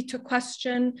opportunity to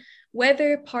question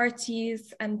whether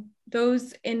parties and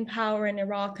those in power in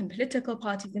Iraq and political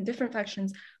parties in different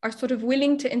factions are sort of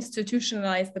willing to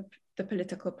institutionalize the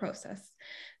political process.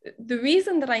 The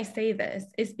reason that I say this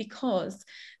is because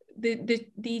the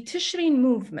Tishreen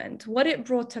movement, what it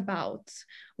brought about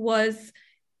was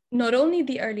not only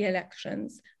the early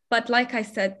elections, but like I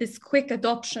said, this quick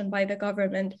adoption by the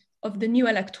government of the new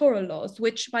electoral laws,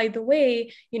 which, by the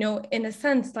way, you know, in a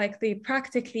sense, like they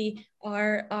practically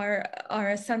are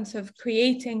a sense of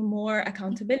creating more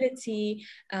accountability,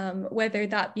 whether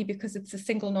that be because it's a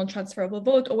single non-transferable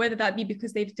vote, or whether that be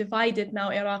because they've divided now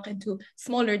Iraq into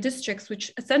smaller districts,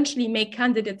 which essentially make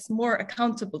candidates more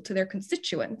accountable to their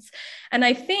constituents. And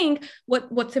I think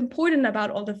what's important about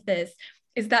all of this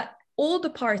is that all the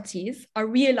parties are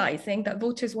realizing that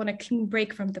voters want a clean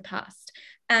break from the past.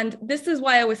 And this is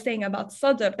why I was saying about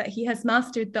Sadr, that he has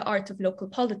mastered the art of local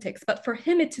politics, but for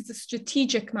him, it is a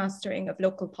strategic mastering of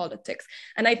local politics.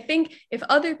 And I think if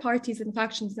other parties and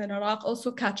factions in Iraq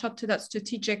also catch up to that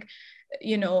strategic,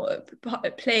 you know,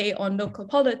 play on local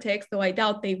politics, though I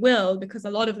doubt they will, because a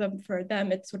lot of them, for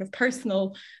them, it's sort of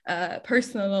personal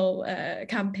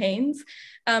campaigns.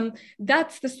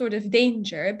 That's the sort of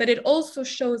danger, but it also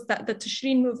shows that the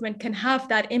Tishreen movement can have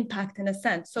that impact in a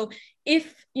sense. So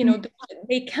if, you know,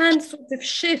 they can sort of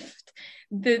shift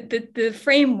the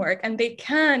framework, and they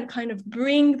can kind of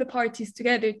bring the parties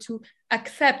together to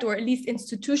accept or at least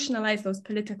institutionalize those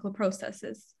political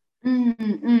processes.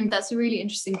 That's a really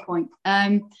interesting point.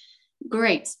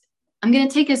 Great. I'm going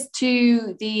to take us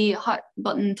to the hot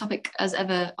button topic as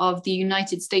ever of the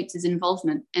United States'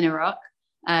 involvement in Iraq,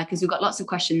 because we've got lots of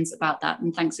questions about that.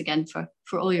 And thanks again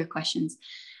for all your questions.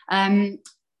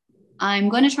 I'm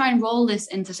going to try and roll this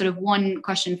into sort of one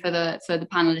question for the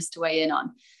panelists to weigh in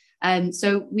on.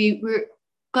 So we've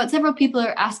got several people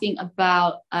are asking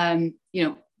about, you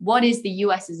know, what is the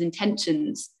US's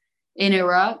intentions in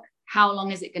Iraq? How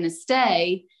long is it going to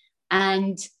stay?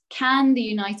 And can the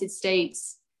United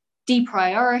States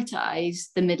deprioritize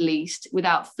the Middle East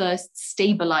without first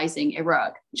stabilizing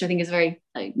Iraq, which I think is a very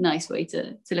nice way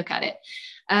to look at it.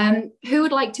 Who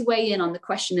would like to weigh in on the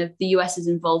question of the US's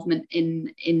involvement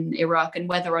in Iraq and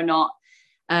whether or not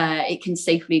it can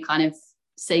safely kind of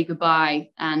say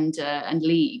goodbye and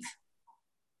leave?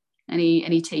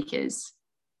 Any takers?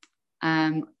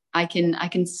 I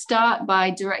can start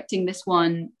by directing this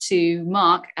one to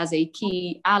Mark as a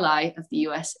key ally of the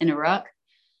US in Iraq.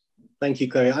 Thank you,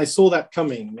 Chloe. I saw that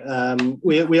coming.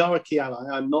 We are a key ally.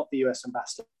 I'm not the US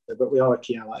ambassador, but we are a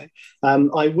key ally.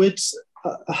 I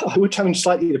would challenge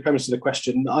slightly the premise of the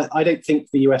question. I don't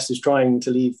think the US is trying to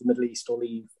leave the Middle East or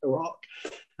leave Iraq.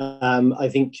 I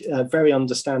think very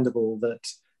understandable that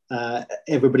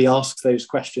everybody asks those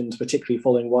questions, particularly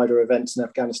following wider events in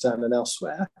Afghanistan and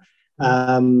elsewhere.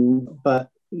 But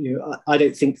you know, I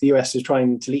don't think the US is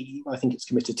trying to leave. I think it's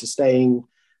committed to staying,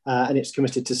 and it's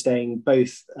committed to staying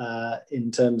both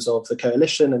in terms of the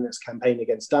coalition and its campaign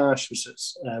against Daesh,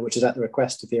 which is at the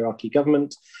request of the Iraqi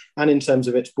government, and in terms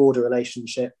of its broader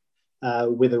relationship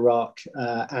with Iraq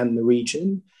and the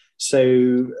region. So,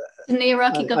 and the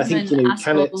Iraqi government asked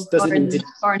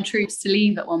foreign troops to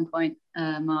leave at one point.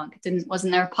 Mark,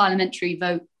 wasn't there a parliamentary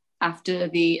vote after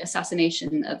the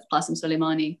assassination of Qasem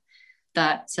Soleimani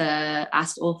that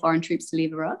asked all foreign troops to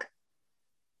leave Iraq?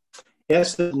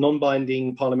 Yes, the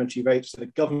non-binding parliamentary vote. So the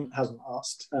government hasn't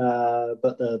asked,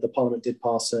 but the parliament did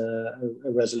pass a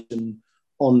resolution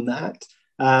on that.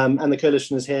 And the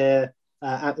coalition is here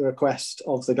at the request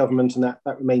of the government, and that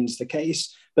remains the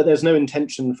case. But there's no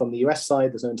intention from the US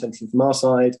side, there's no intention from our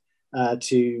side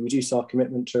to reduce our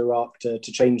commitment to Iraq, to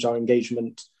change our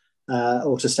engagement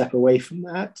or to step away from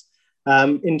that.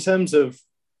 In terms of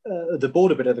the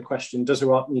border bit of the question, does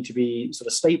Iraq need to be sort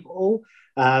of stable?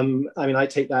 I mean, I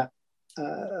take that.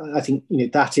 I think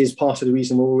that is part of the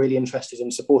reason we're really interested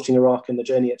in supporting Iraq and the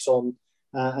journey it's on,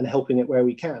 and helping it where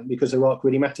we can, because Iraq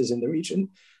really matters in the region.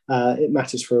 It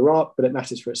matters for Iraq, but it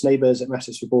matters for its neighbours. It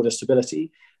matters for border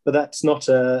stability. But that's not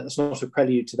a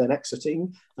prelude to then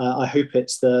exiting. I hope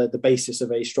it's the basis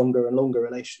of a stronger and longer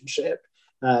relationship,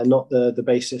 not the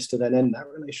basis to then end that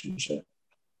relationship.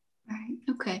 Right.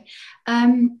 Okay.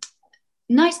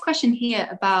 Nice question here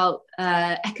about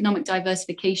economic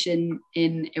diversification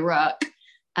in Iraq.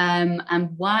 and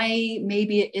why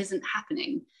maybe it isn't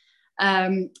happening.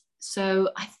 So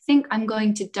I think I'm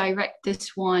going to direct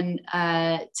this one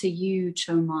to you,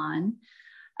 Choman.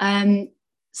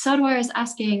 Sarwar is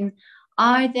asking,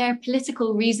 are there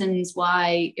political reasons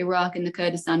why Iraq and the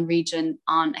Kurdistan region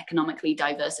aren't economically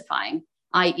diversifying?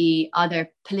 I.e., are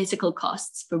there political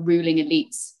costs for ruling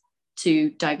elites to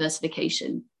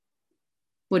diversification?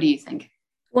 What do you think?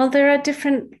 Well, there are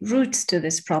different routes to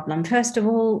this problem. First of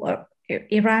all,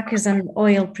 Iraq is an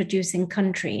oil-producing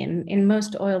country, and in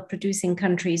most oil-producing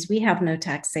countries, we have no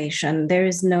taxation. There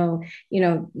is no,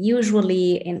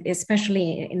 usually,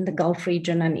 especially in the Gulf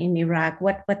region and in Iraq,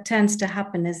 what tends to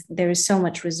happen is there is so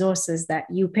much resources that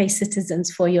you pay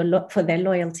citizens for their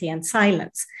loyalty and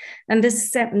silence, and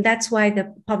that's why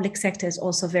the public sector is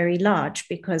also very large,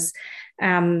 because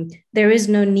there is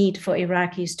no need for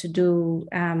Iraqis to do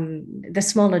the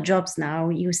smaller jobs now.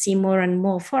 You see more and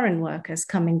more foreign workers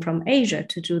coming from Asia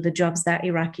to do the jobs that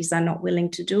Iraqis are not willing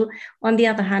to do. On the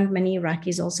other hand, many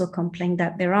Iraqis also complain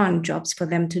that there aren't jobs for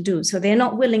them to do. So they're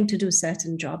not willing to do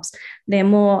certain jobs. They're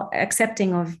more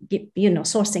accepting of,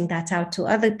 sourcing that out to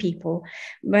other people.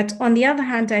 But on the other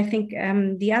hand, I think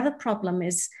the other problem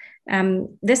is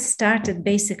this started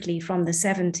basically from the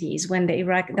 70s, when the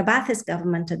Ba'athist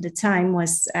government at the time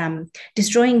was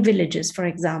destroying villages, for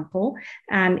example,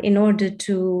 and in order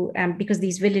to, because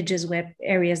these villages were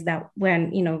areas that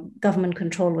when, government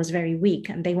control was very weak,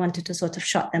 and they wanted to sort of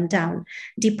shut them down,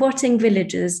 deporting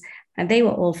villages. And they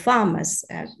were all farmers,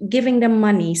 giving them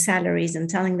money, salaries, and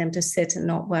telling them to sit and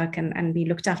not work and be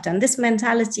looked after. And this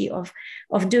mentality of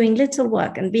doing little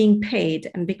work and being paid,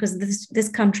 and because this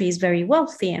country is very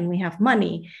wealthy and we have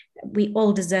money, we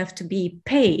all deserve to be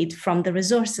paid from the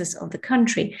resources of the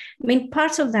country. I mean,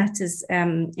 part of that is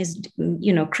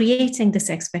creating this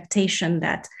expectation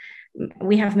that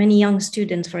we have many young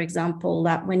students, for example,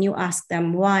 that when you ask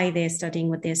them why they're studying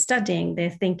what they're studying, they're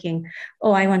thinking,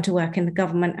 oh, I want to work in the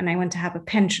government and I want to have a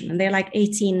pension. And they're like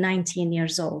 18, 19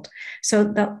 years old. So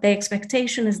the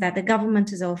expectation is that the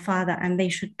government is our father and they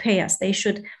should pay us. They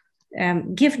should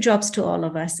give jobs to all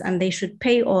of us, and they should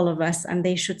pay all of us, and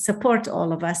they should support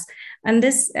all of us. And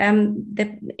this, in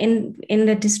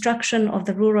the destruction of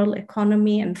the rural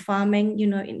economy and farming,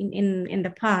 in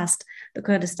the past, the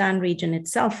Kurdistan region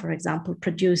itself, for example,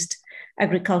 produced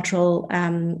agricultural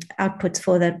outputs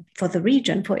for the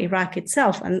region, for Iraq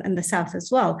itself, and the south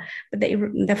as well. But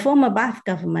the former Ba'ath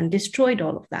government destroyed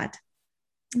all of that.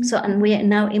 So, and we are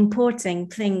now importing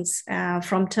things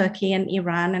from Turkey and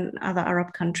Iran and other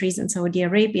Arab countries and Saudi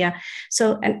Arabia.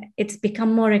 So, and it's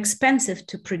become more expensive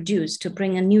to produce, to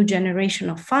bring a new generation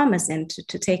of farmers in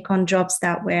to take on jobs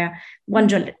that were one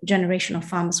generation of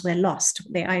farmers were lost.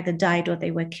 They either died or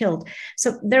they were killed.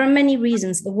 So there are many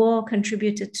reasons. The war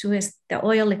contributed to it. The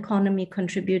oil economy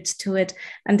contributes to it.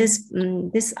 And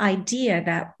this idea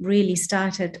that really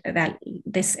started, that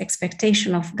this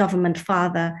expectation of government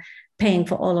father paying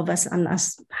for all of us and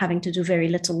us having to do very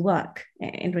little work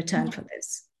in return for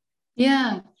this.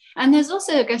 Yeah. And there's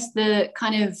also, I guess, the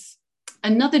kind of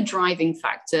another driving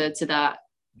factor to that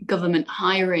government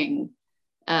hiring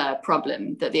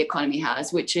problem that the economy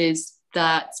has, which is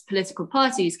that political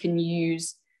parties can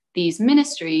use these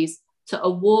ministries to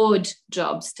award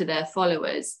jobs to their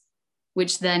followers,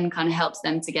 which then kind of helps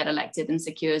them to get elected and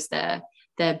secures their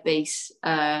base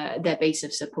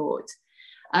of support.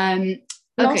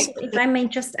 Okay. Also, if I may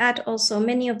just add, also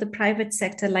many of the private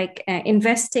sector, like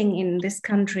investing in this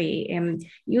country,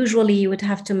 usually you would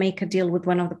have to make a deal with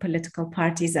one of the political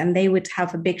parties, and they would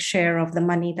have a big share of the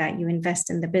money that you invest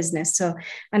in the business. So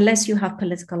unless you have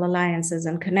political alliances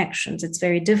and connections, it's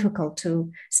very difficult to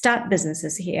start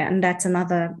businesses here. And that's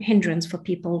another hindrance for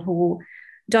people who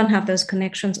don't have those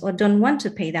connections or don't want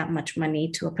to pay that much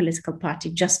money to a political party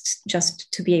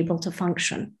just to be able to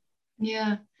function.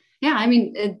 Yeah. Yeah, I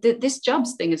mean, this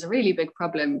jobs thing is a really big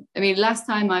problem. I mean, last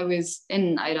time I was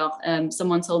in Iraq,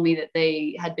 someone told me that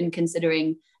they had been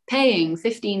considering paying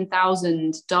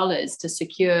 $15,000 to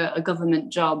secure a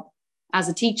government job as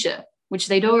a teacher, which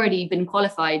they'd already been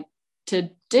qualified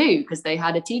to do because they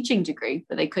had a teaching degree,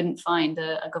 but they couldn't find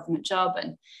a government job.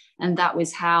 And that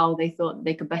was how they thought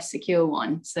they could best secure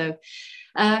one. So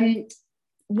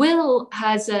Will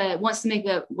has wants to make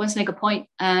a point,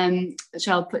 which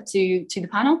I'll put to the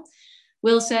panel.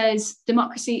 Will says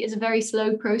democracy is a very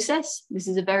slow process. This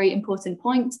is a very important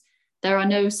point. There are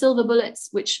no silver bullets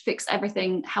which fix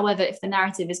everything. However, if the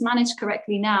narrative is managed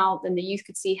correctly now, then the youth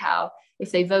could see how,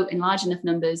 if they vote in large enough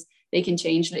numbers, they can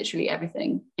change literally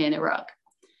everything in Iraq.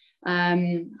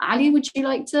 Ali, would you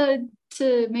like to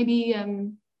maybe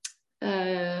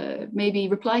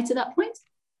reply to that point?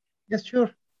 Yes,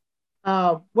 sure.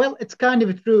 Well, it's kind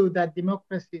of true that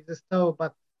democracy is slow,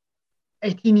 but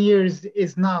 18 years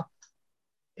is not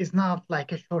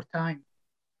like a short time.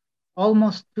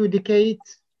 Almost 2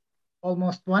 decades,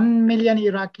 almost 1 million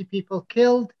Iraqi people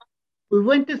killed. We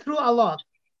went through a lot.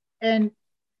 And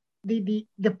the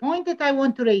point that I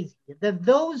want to raise here, that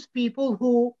those people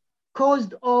who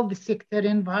caused all the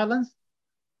sectarian violence,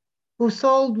 who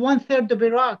sold 1/3 of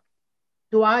Iraq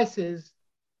to ISIS,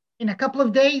 in a couple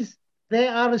of days, they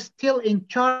are still in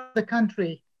charge of the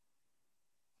country.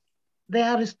 They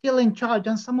are still in charge,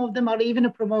 and some of them are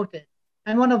even promoted.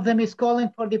 And one of them is calling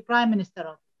for the prime minister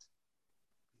office.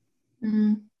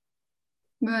 Mm.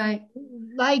 Right.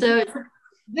 Like, so,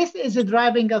 this is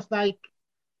driving us like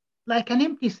an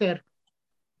empty circle.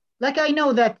 Like, I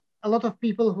know that a lot of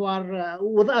people who are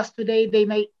with us today,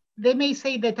 they may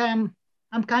say that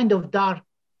I'm kind of dark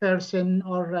person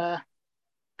or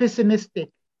pessimistic,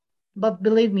 but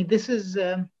believe me, this is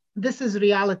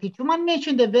reality. Tuman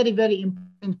mentioned a very, very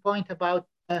important point about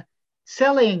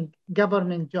selling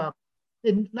government jobs.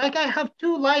 And like, I have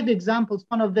two live examples.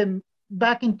 One of them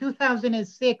back in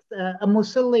 2006, a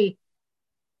Musili.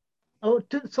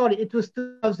 It was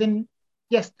 2000.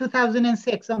 Yes,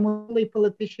 2006, a Muslim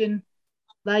politician,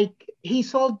 like, he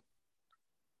sold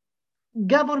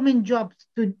government jobs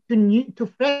to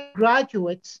fresh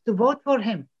graduates to vote for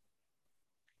him.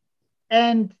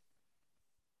 And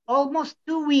almost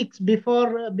 2 weeks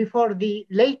before the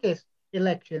latest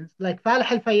elections, like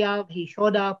Falih al-Fayyad, he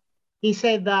showed up. He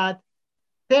said that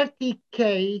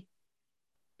 30K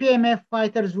PMF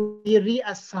fighters will be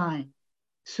reassigned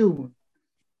soon.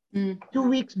 2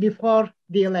 weeks before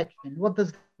the election. What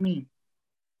does that mean?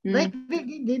 Like,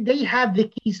 they have the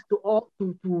keys to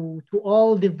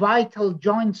all the vital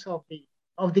joints of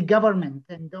the government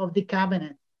and of the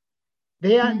cabinet.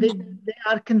 They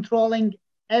are controlling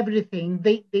everything.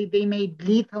 They made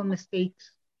lethal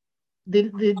mistakes. The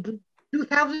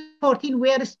 2014,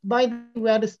 we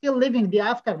are still living the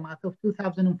aftermath of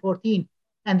 2014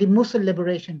 and the Mosul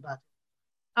liberation battle.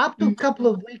 Up to a couple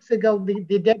of weeks ago,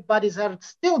 the dead bodies are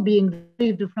still being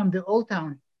retrieved from the old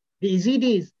town. The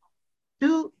Yazidis,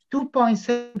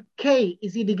 2.7K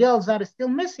Yazidi girls are still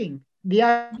missing. The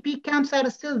IDP camps are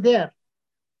still there.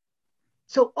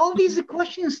 So all these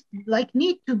questions like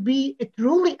need to be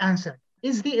truly answered.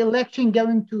 Is the election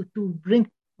going to bring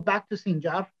back to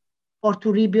Sinjar or to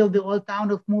rebuild the old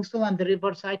town of Mosul and the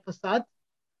riverside facade?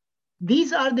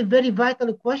 These are the very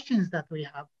vital questions that we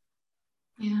have.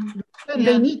 Yeah.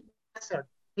 They need answered.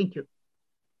 Thank you.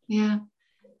 Yeah,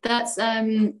 that's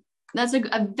a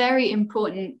very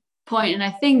important point, and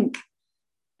I think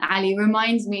Ali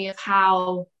reminds me of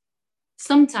how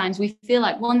sometimes we feel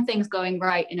like one thing's going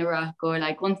right in Iraq, or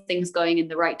like one thing's going in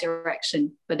the right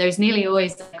direction, but there's nearly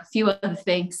always like a few other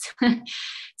things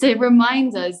to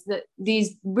remind us that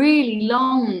these really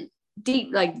long,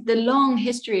 deep, like the long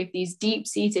history of these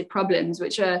deep-seated problems,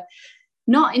 which are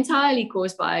not entirely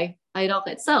caused by Iraq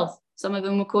itself. Some of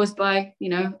them were caused by,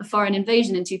 a foreign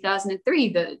invasion in 2003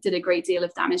 that did a great deal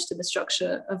of damage to the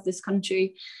structure of this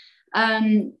country.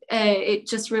 It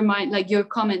just reminds, like, your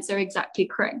comments are exactly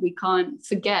correct. We can't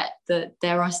forget that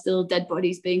there are still dead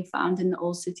bodies being found in the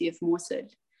old city of Mosul.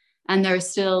 And there are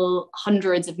still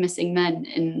hundreds of missing men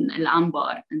in Al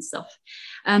Anbar and stuff.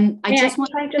 If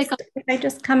I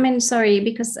just come in, sorry,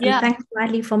 because thanks,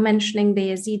 Ali, for mentioning the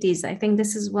Yazidis. I think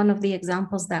this is one of the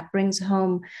examples that brings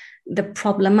home the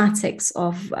problematics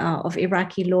of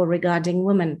Iraqi law regarding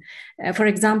women. For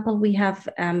example,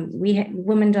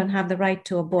 women don't have the right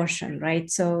to abortion, right?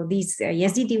 So these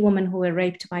Yazidi women who were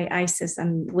raped by ISIS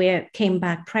and came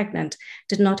back pregnant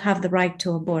did not have the right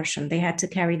to abortion. They had to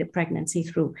carry the pregnancy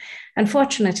through.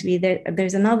 Unfortunately,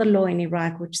 there's another law in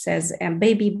Iraq which says a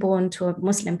baby born to a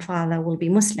Muslim father will be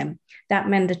Muslim. That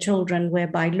meant the children were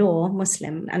by law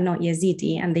Muslim and not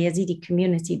Yazidi, and the Yazidi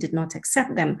community did not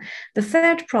accept them. The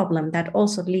third problem that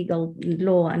also legal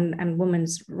law and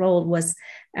women's role was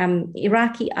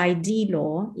Iraqi ID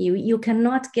law. You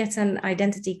cannot get an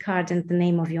identity card in the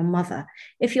name of your mother.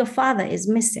 If your father is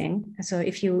missing, so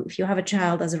if you have a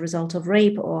child as a result of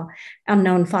rape or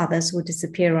unknown fathers who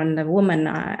disappear on the woman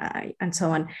and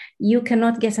so on, you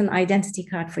cannot get an identity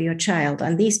card for your child.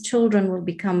 And these children will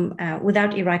become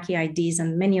without Iraqi IDs,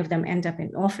 and many of them end up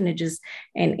in orphanages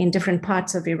in different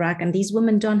parts of Iraq. And these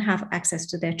women don't have access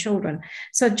to their children.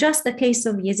 So just the case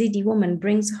of Yazidi woman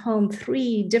brings home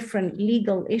 3 different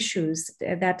legal issues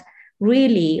that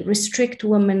really restrict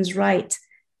women's right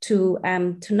to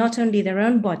not only their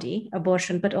own body,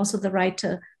 abortion, but also the right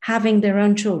to having their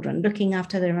own children, looking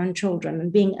after their own children,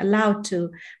 and being allowed to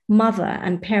mother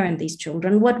and parent these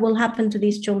children. What will happen to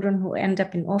these children who end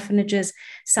up in orphanages?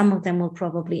 Some of them will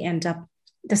probably end up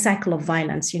the cycle of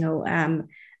violence,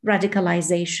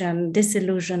 radicalization,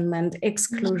 disillusionment,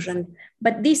 exclusion.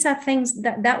 But these are things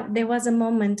that there was a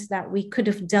moment that we could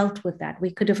have dealt with that. We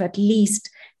could have at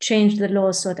least changed the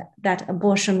law so that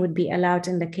abortion would be allowed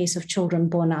in the case of children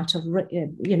born out of,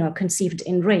 conceived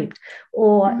in rape,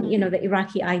 or, the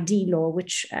Iraqi ID law,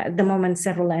 which at the moment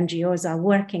several NGOs are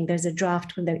working. There's a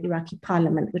draft with the Iraqi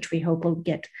parliament, which we hope will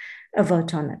get a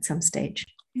vote on at some stage.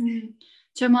 Mm-hmm.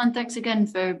 Joman, thanks again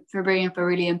for bringing up a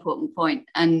really important point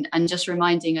and just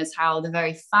reminding us how the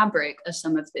very fabric of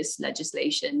some of this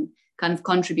legislation kind of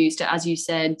contributes to, as you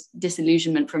said,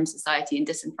 disillusionment from society and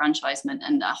disenfranchisement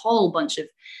and a whole bunch of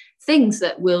things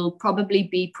that will probably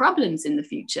be problems in the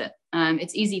future.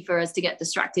 It's easy for us to get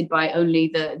distracted by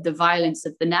only the violence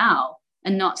of the now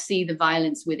and not see the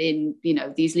violence within,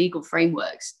 these legal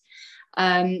frameworks.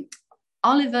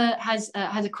 Oliver has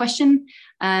a question.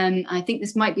 I think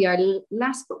this might be our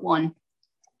last but one.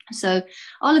 So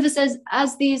Oliver says,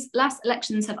 as these last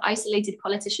elections have isolated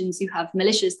politicians who have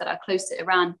militias that are close to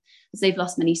Iran, as they've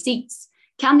lost many seats,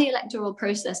 can the electoral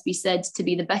process be said to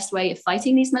be the best way of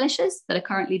fighting these militias that are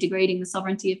currently degrading the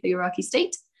sovereignty of the Iraqi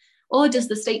state? Or does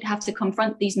the state have to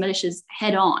confront these militias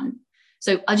head on?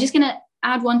 So I'm just going to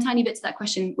add one tiny bit to that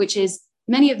question, which is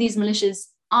many of these militias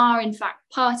are in fact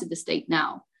part of the state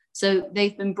now. So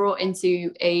they've been brought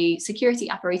into a security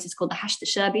apparatus called the Hashd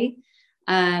al-Shabi,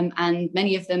 and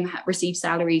many of them receive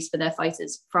salaries for their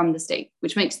fighters from the state,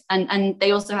 which makes, and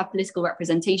they also have political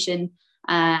representation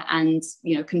and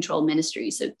control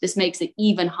ministries. So this makes it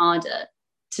even harder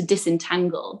to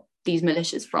disentangle these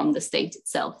militias from the state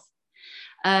itself.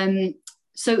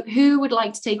 So who would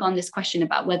like to take on this question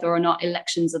about whether or not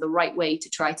elections are the right way to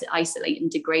try to isolate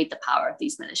and degrade the power of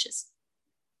these militias?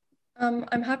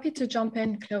 I'm happy to jump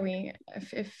in, Chloe,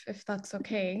 if that's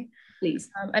okay.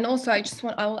 Please. And also,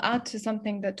 I will add to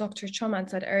something that Dr. Choman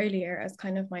said earlier as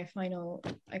kind of my final,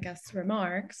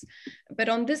 remarks. But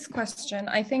on this question,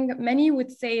 I think many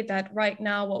would say that right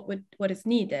now what is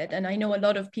needed, and I know a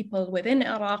lot of people within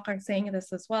Iraq are saying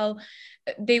this as well,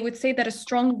 they would say that a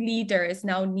strong leader is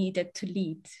now needed to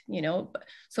lead,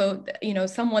 So,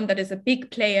 someone that is a big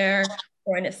player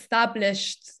or an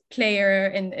established player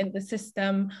in the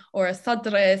system, or a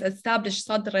sadrist, established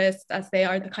sadrist, as they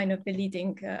are the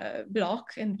leading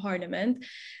bloc in parliament.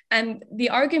 And the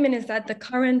argument is that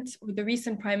the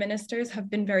recent prime ministers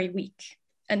have been very weak.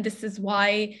 And this is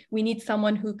why we need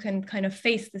someone who can kind of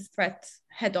face this threat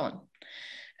head on.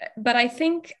 But I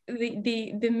think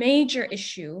the major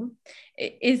issue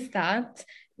is that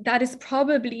is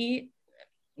probably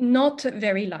not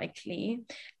very likely.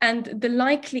 And the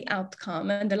likely outcome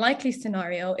and the likely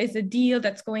scenario is a deal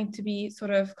that's going to be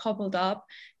sort of cobbled up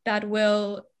that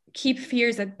will keep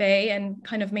fears at bay and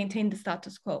kind of maintain the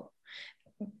status quo.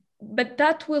 But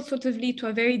that will sort of lead to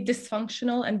a very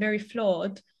dysfunctional and very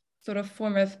flawed sort of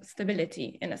form of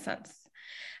stability in a sense.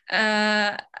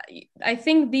 I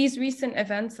think these recent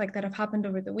events that have happened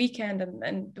over the weekend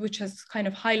and which has kind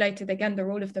of highlighted again the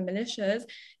role of the militias,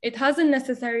 it hasn't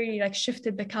necessarily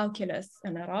shifted the calculus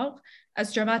in Iraq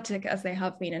as dramatic as they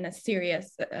have been and as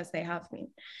serious as they have been.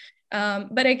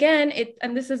 But again,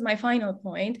 and this is my final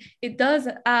point, it does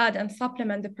add and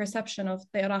supplement the perception of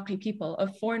the Iraqi people of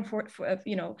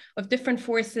of different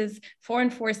forces,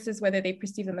 foreign forces, whether they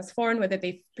perceive them as foreign, whether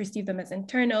they perceive them as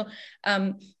internal,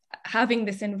 having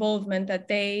this involvement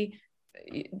that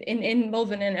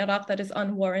involvement in Iraq that is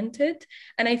unwarranted.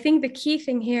 And I think the key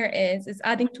thing here is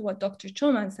adding to what Dr.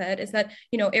 Choman said, is that,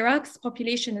 Iraq's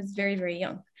population is very, very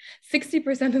young.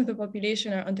 60% of the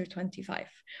population are under 25.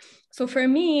 So for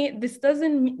me, this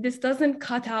doesn't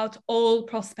cut out all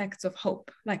prospects of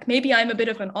hope. Maybe I'm a bit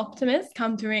of an optimist,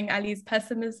 countering Ali's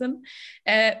pessimism.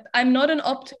 I'm not an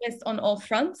optimist on all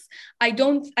fronts. I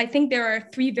think there are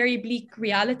three very bleak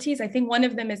realities. I think one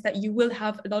of them is that you will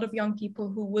have a lot of young people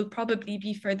who will probably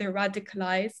be further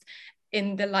radicalized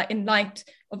in light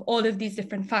of all of these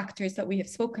different factors that we have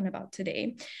spoken about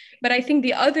today. But I think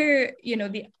the other,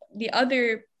 the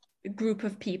other group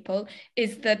of people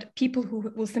is that people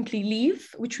who will simply leave,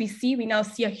 which we now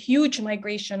see a huge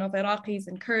migration of Iraqis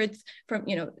and Kurds from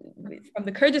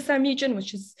the Kurdistan region,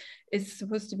 which is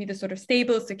supposed to be the sort of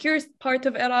stable, secure part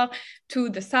of Iraq, to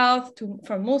the south,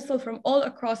 from Mosul, from all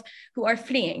across, who are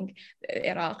fleeing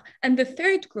Iraq. And the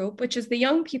third group, which is the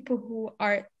young people who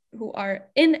are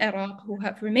in Iraq, who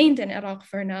have remained in Iraq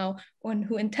for now, and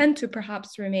who intend to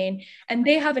perhaps remain, and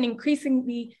they have an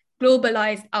increasingly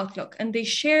globalized outlook, and they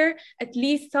share at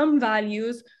least some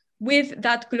values with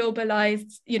that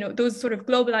globalized, those sort of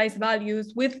globalized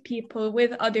values with people,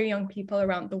 with other young people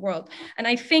around the world. And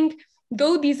I think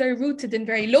though these are rooted in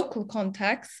very local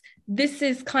contexts, this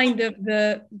is kind of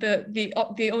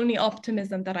the only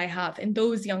optimism that I have in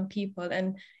those young people and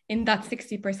in that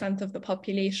 60% of the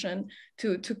population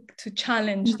to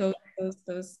challenge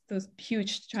those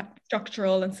huge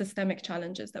structural and systemic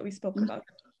challenges that we spoke about.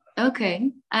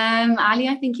 Okay. Ali,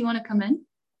 I think you want to come in.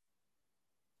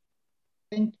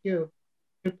 Thank you.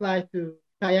 Reply to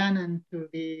Diane and to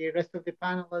the rest of the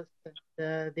panelists and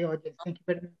the audience. Thank you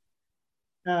very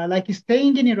much. Like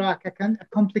staying in Iraq, a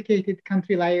complicated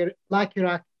country like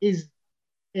Iraq is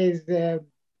a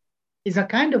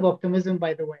kind of optimism,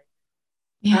 by the way.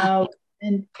 Yeah.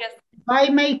 And yes, if I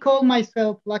may call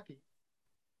myself lucky,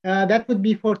 that would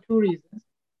be for two reasons.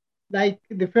 Like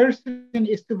the first reason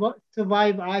is to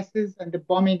survive ISIS and the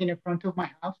bombing in front of my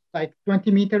house, like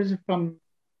 20 meters from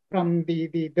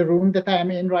the room that I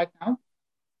am in right now.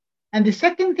 And the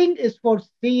second thing is for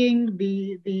seeing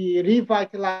the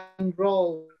revitalizing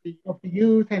role of the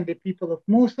youth and the people of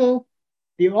Mosul,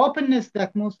 the openness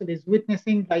that Mosul is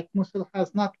witnessing, like Mosul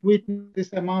has not witnessed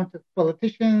this amount of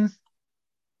politicians,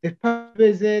 the pub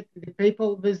visit, the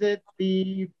papal visit,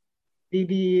 the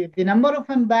number of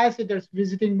ambassadors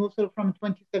visiting Mosul from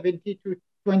 2017 to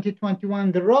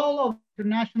 2021, the role of the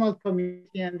international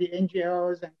community and the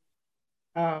NGOs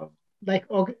and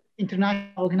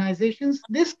international organizations,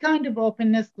 this kind of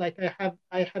openness, like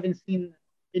I haven't seen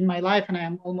in my life, and I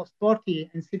am almost 40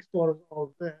 and 6 years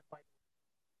old.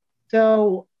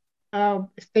 So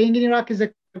staying in Iraq is a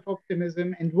kind of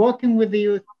optimism, and working with the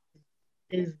youth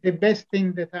is the best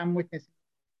thing that I'm witnessing.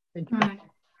 Thank you. Right.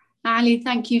 Ali,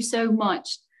 thank you so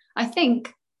much. I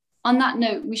think on that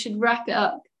note, we should wrap it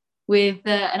up with,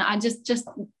 and I'm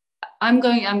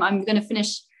going to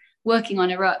finish working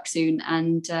on Iraq soon,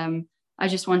 and I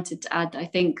just wanted to add that I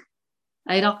think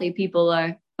Iraqi people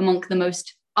are among the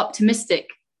most optimistic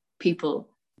people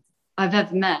I've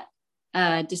ever met,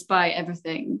 despite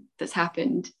everything that's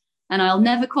happened. And I'll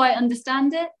never quite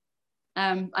understand it,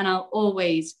 and I'll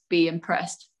always be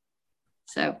impressed.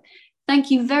 So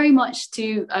thank you very much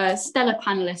to stellar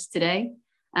panelists today.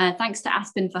 Thanks to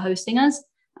Aspen for hosting us.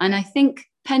 And I think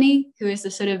Penny, who is the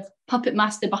sort of puppet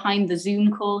master behind the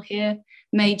Zoom call here,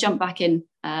 may jump back in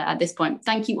at this point.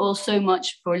 Thank you all so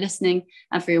much for listening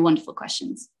and for your wonderful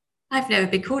questions. I've never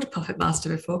been called a puppet master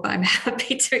before, but I'm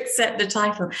happy to accept the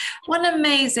title. What an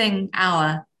amazing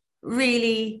hour.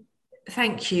 Really,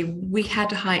 thank you. We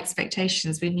had high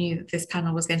expectations. We knew that this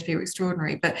panel was going to be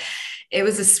extraordinary, but it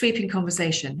was a sweeping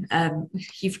conversation.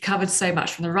 You've covered so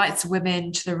much, from the rights of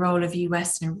women to the role of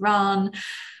US and Iran,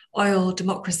 oil,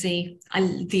 democracy,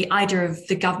 the idea of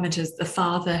the government as the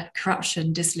father,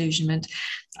 corruption, disillusionment.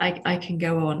 I can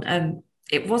go on.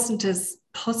 It wasn't as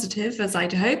positive as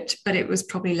I'd hoped, but it was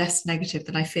probably less negative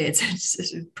than I feared.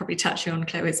 So probably touching on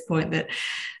Chloe's point that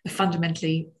a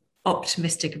fundamentally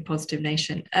optimistic and positive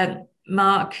nation.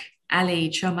 Mark, Ali,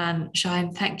 Choman,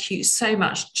 Shaheen, thank you so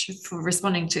much for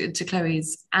responding to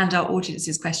Chloe's and our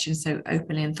audience's questions so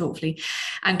openly and thoughtfully.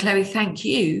 And Chloe, thank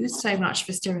you so much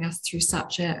for steering us through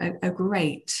such a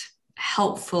great,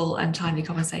 helpful and timely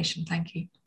conversation. Thank you.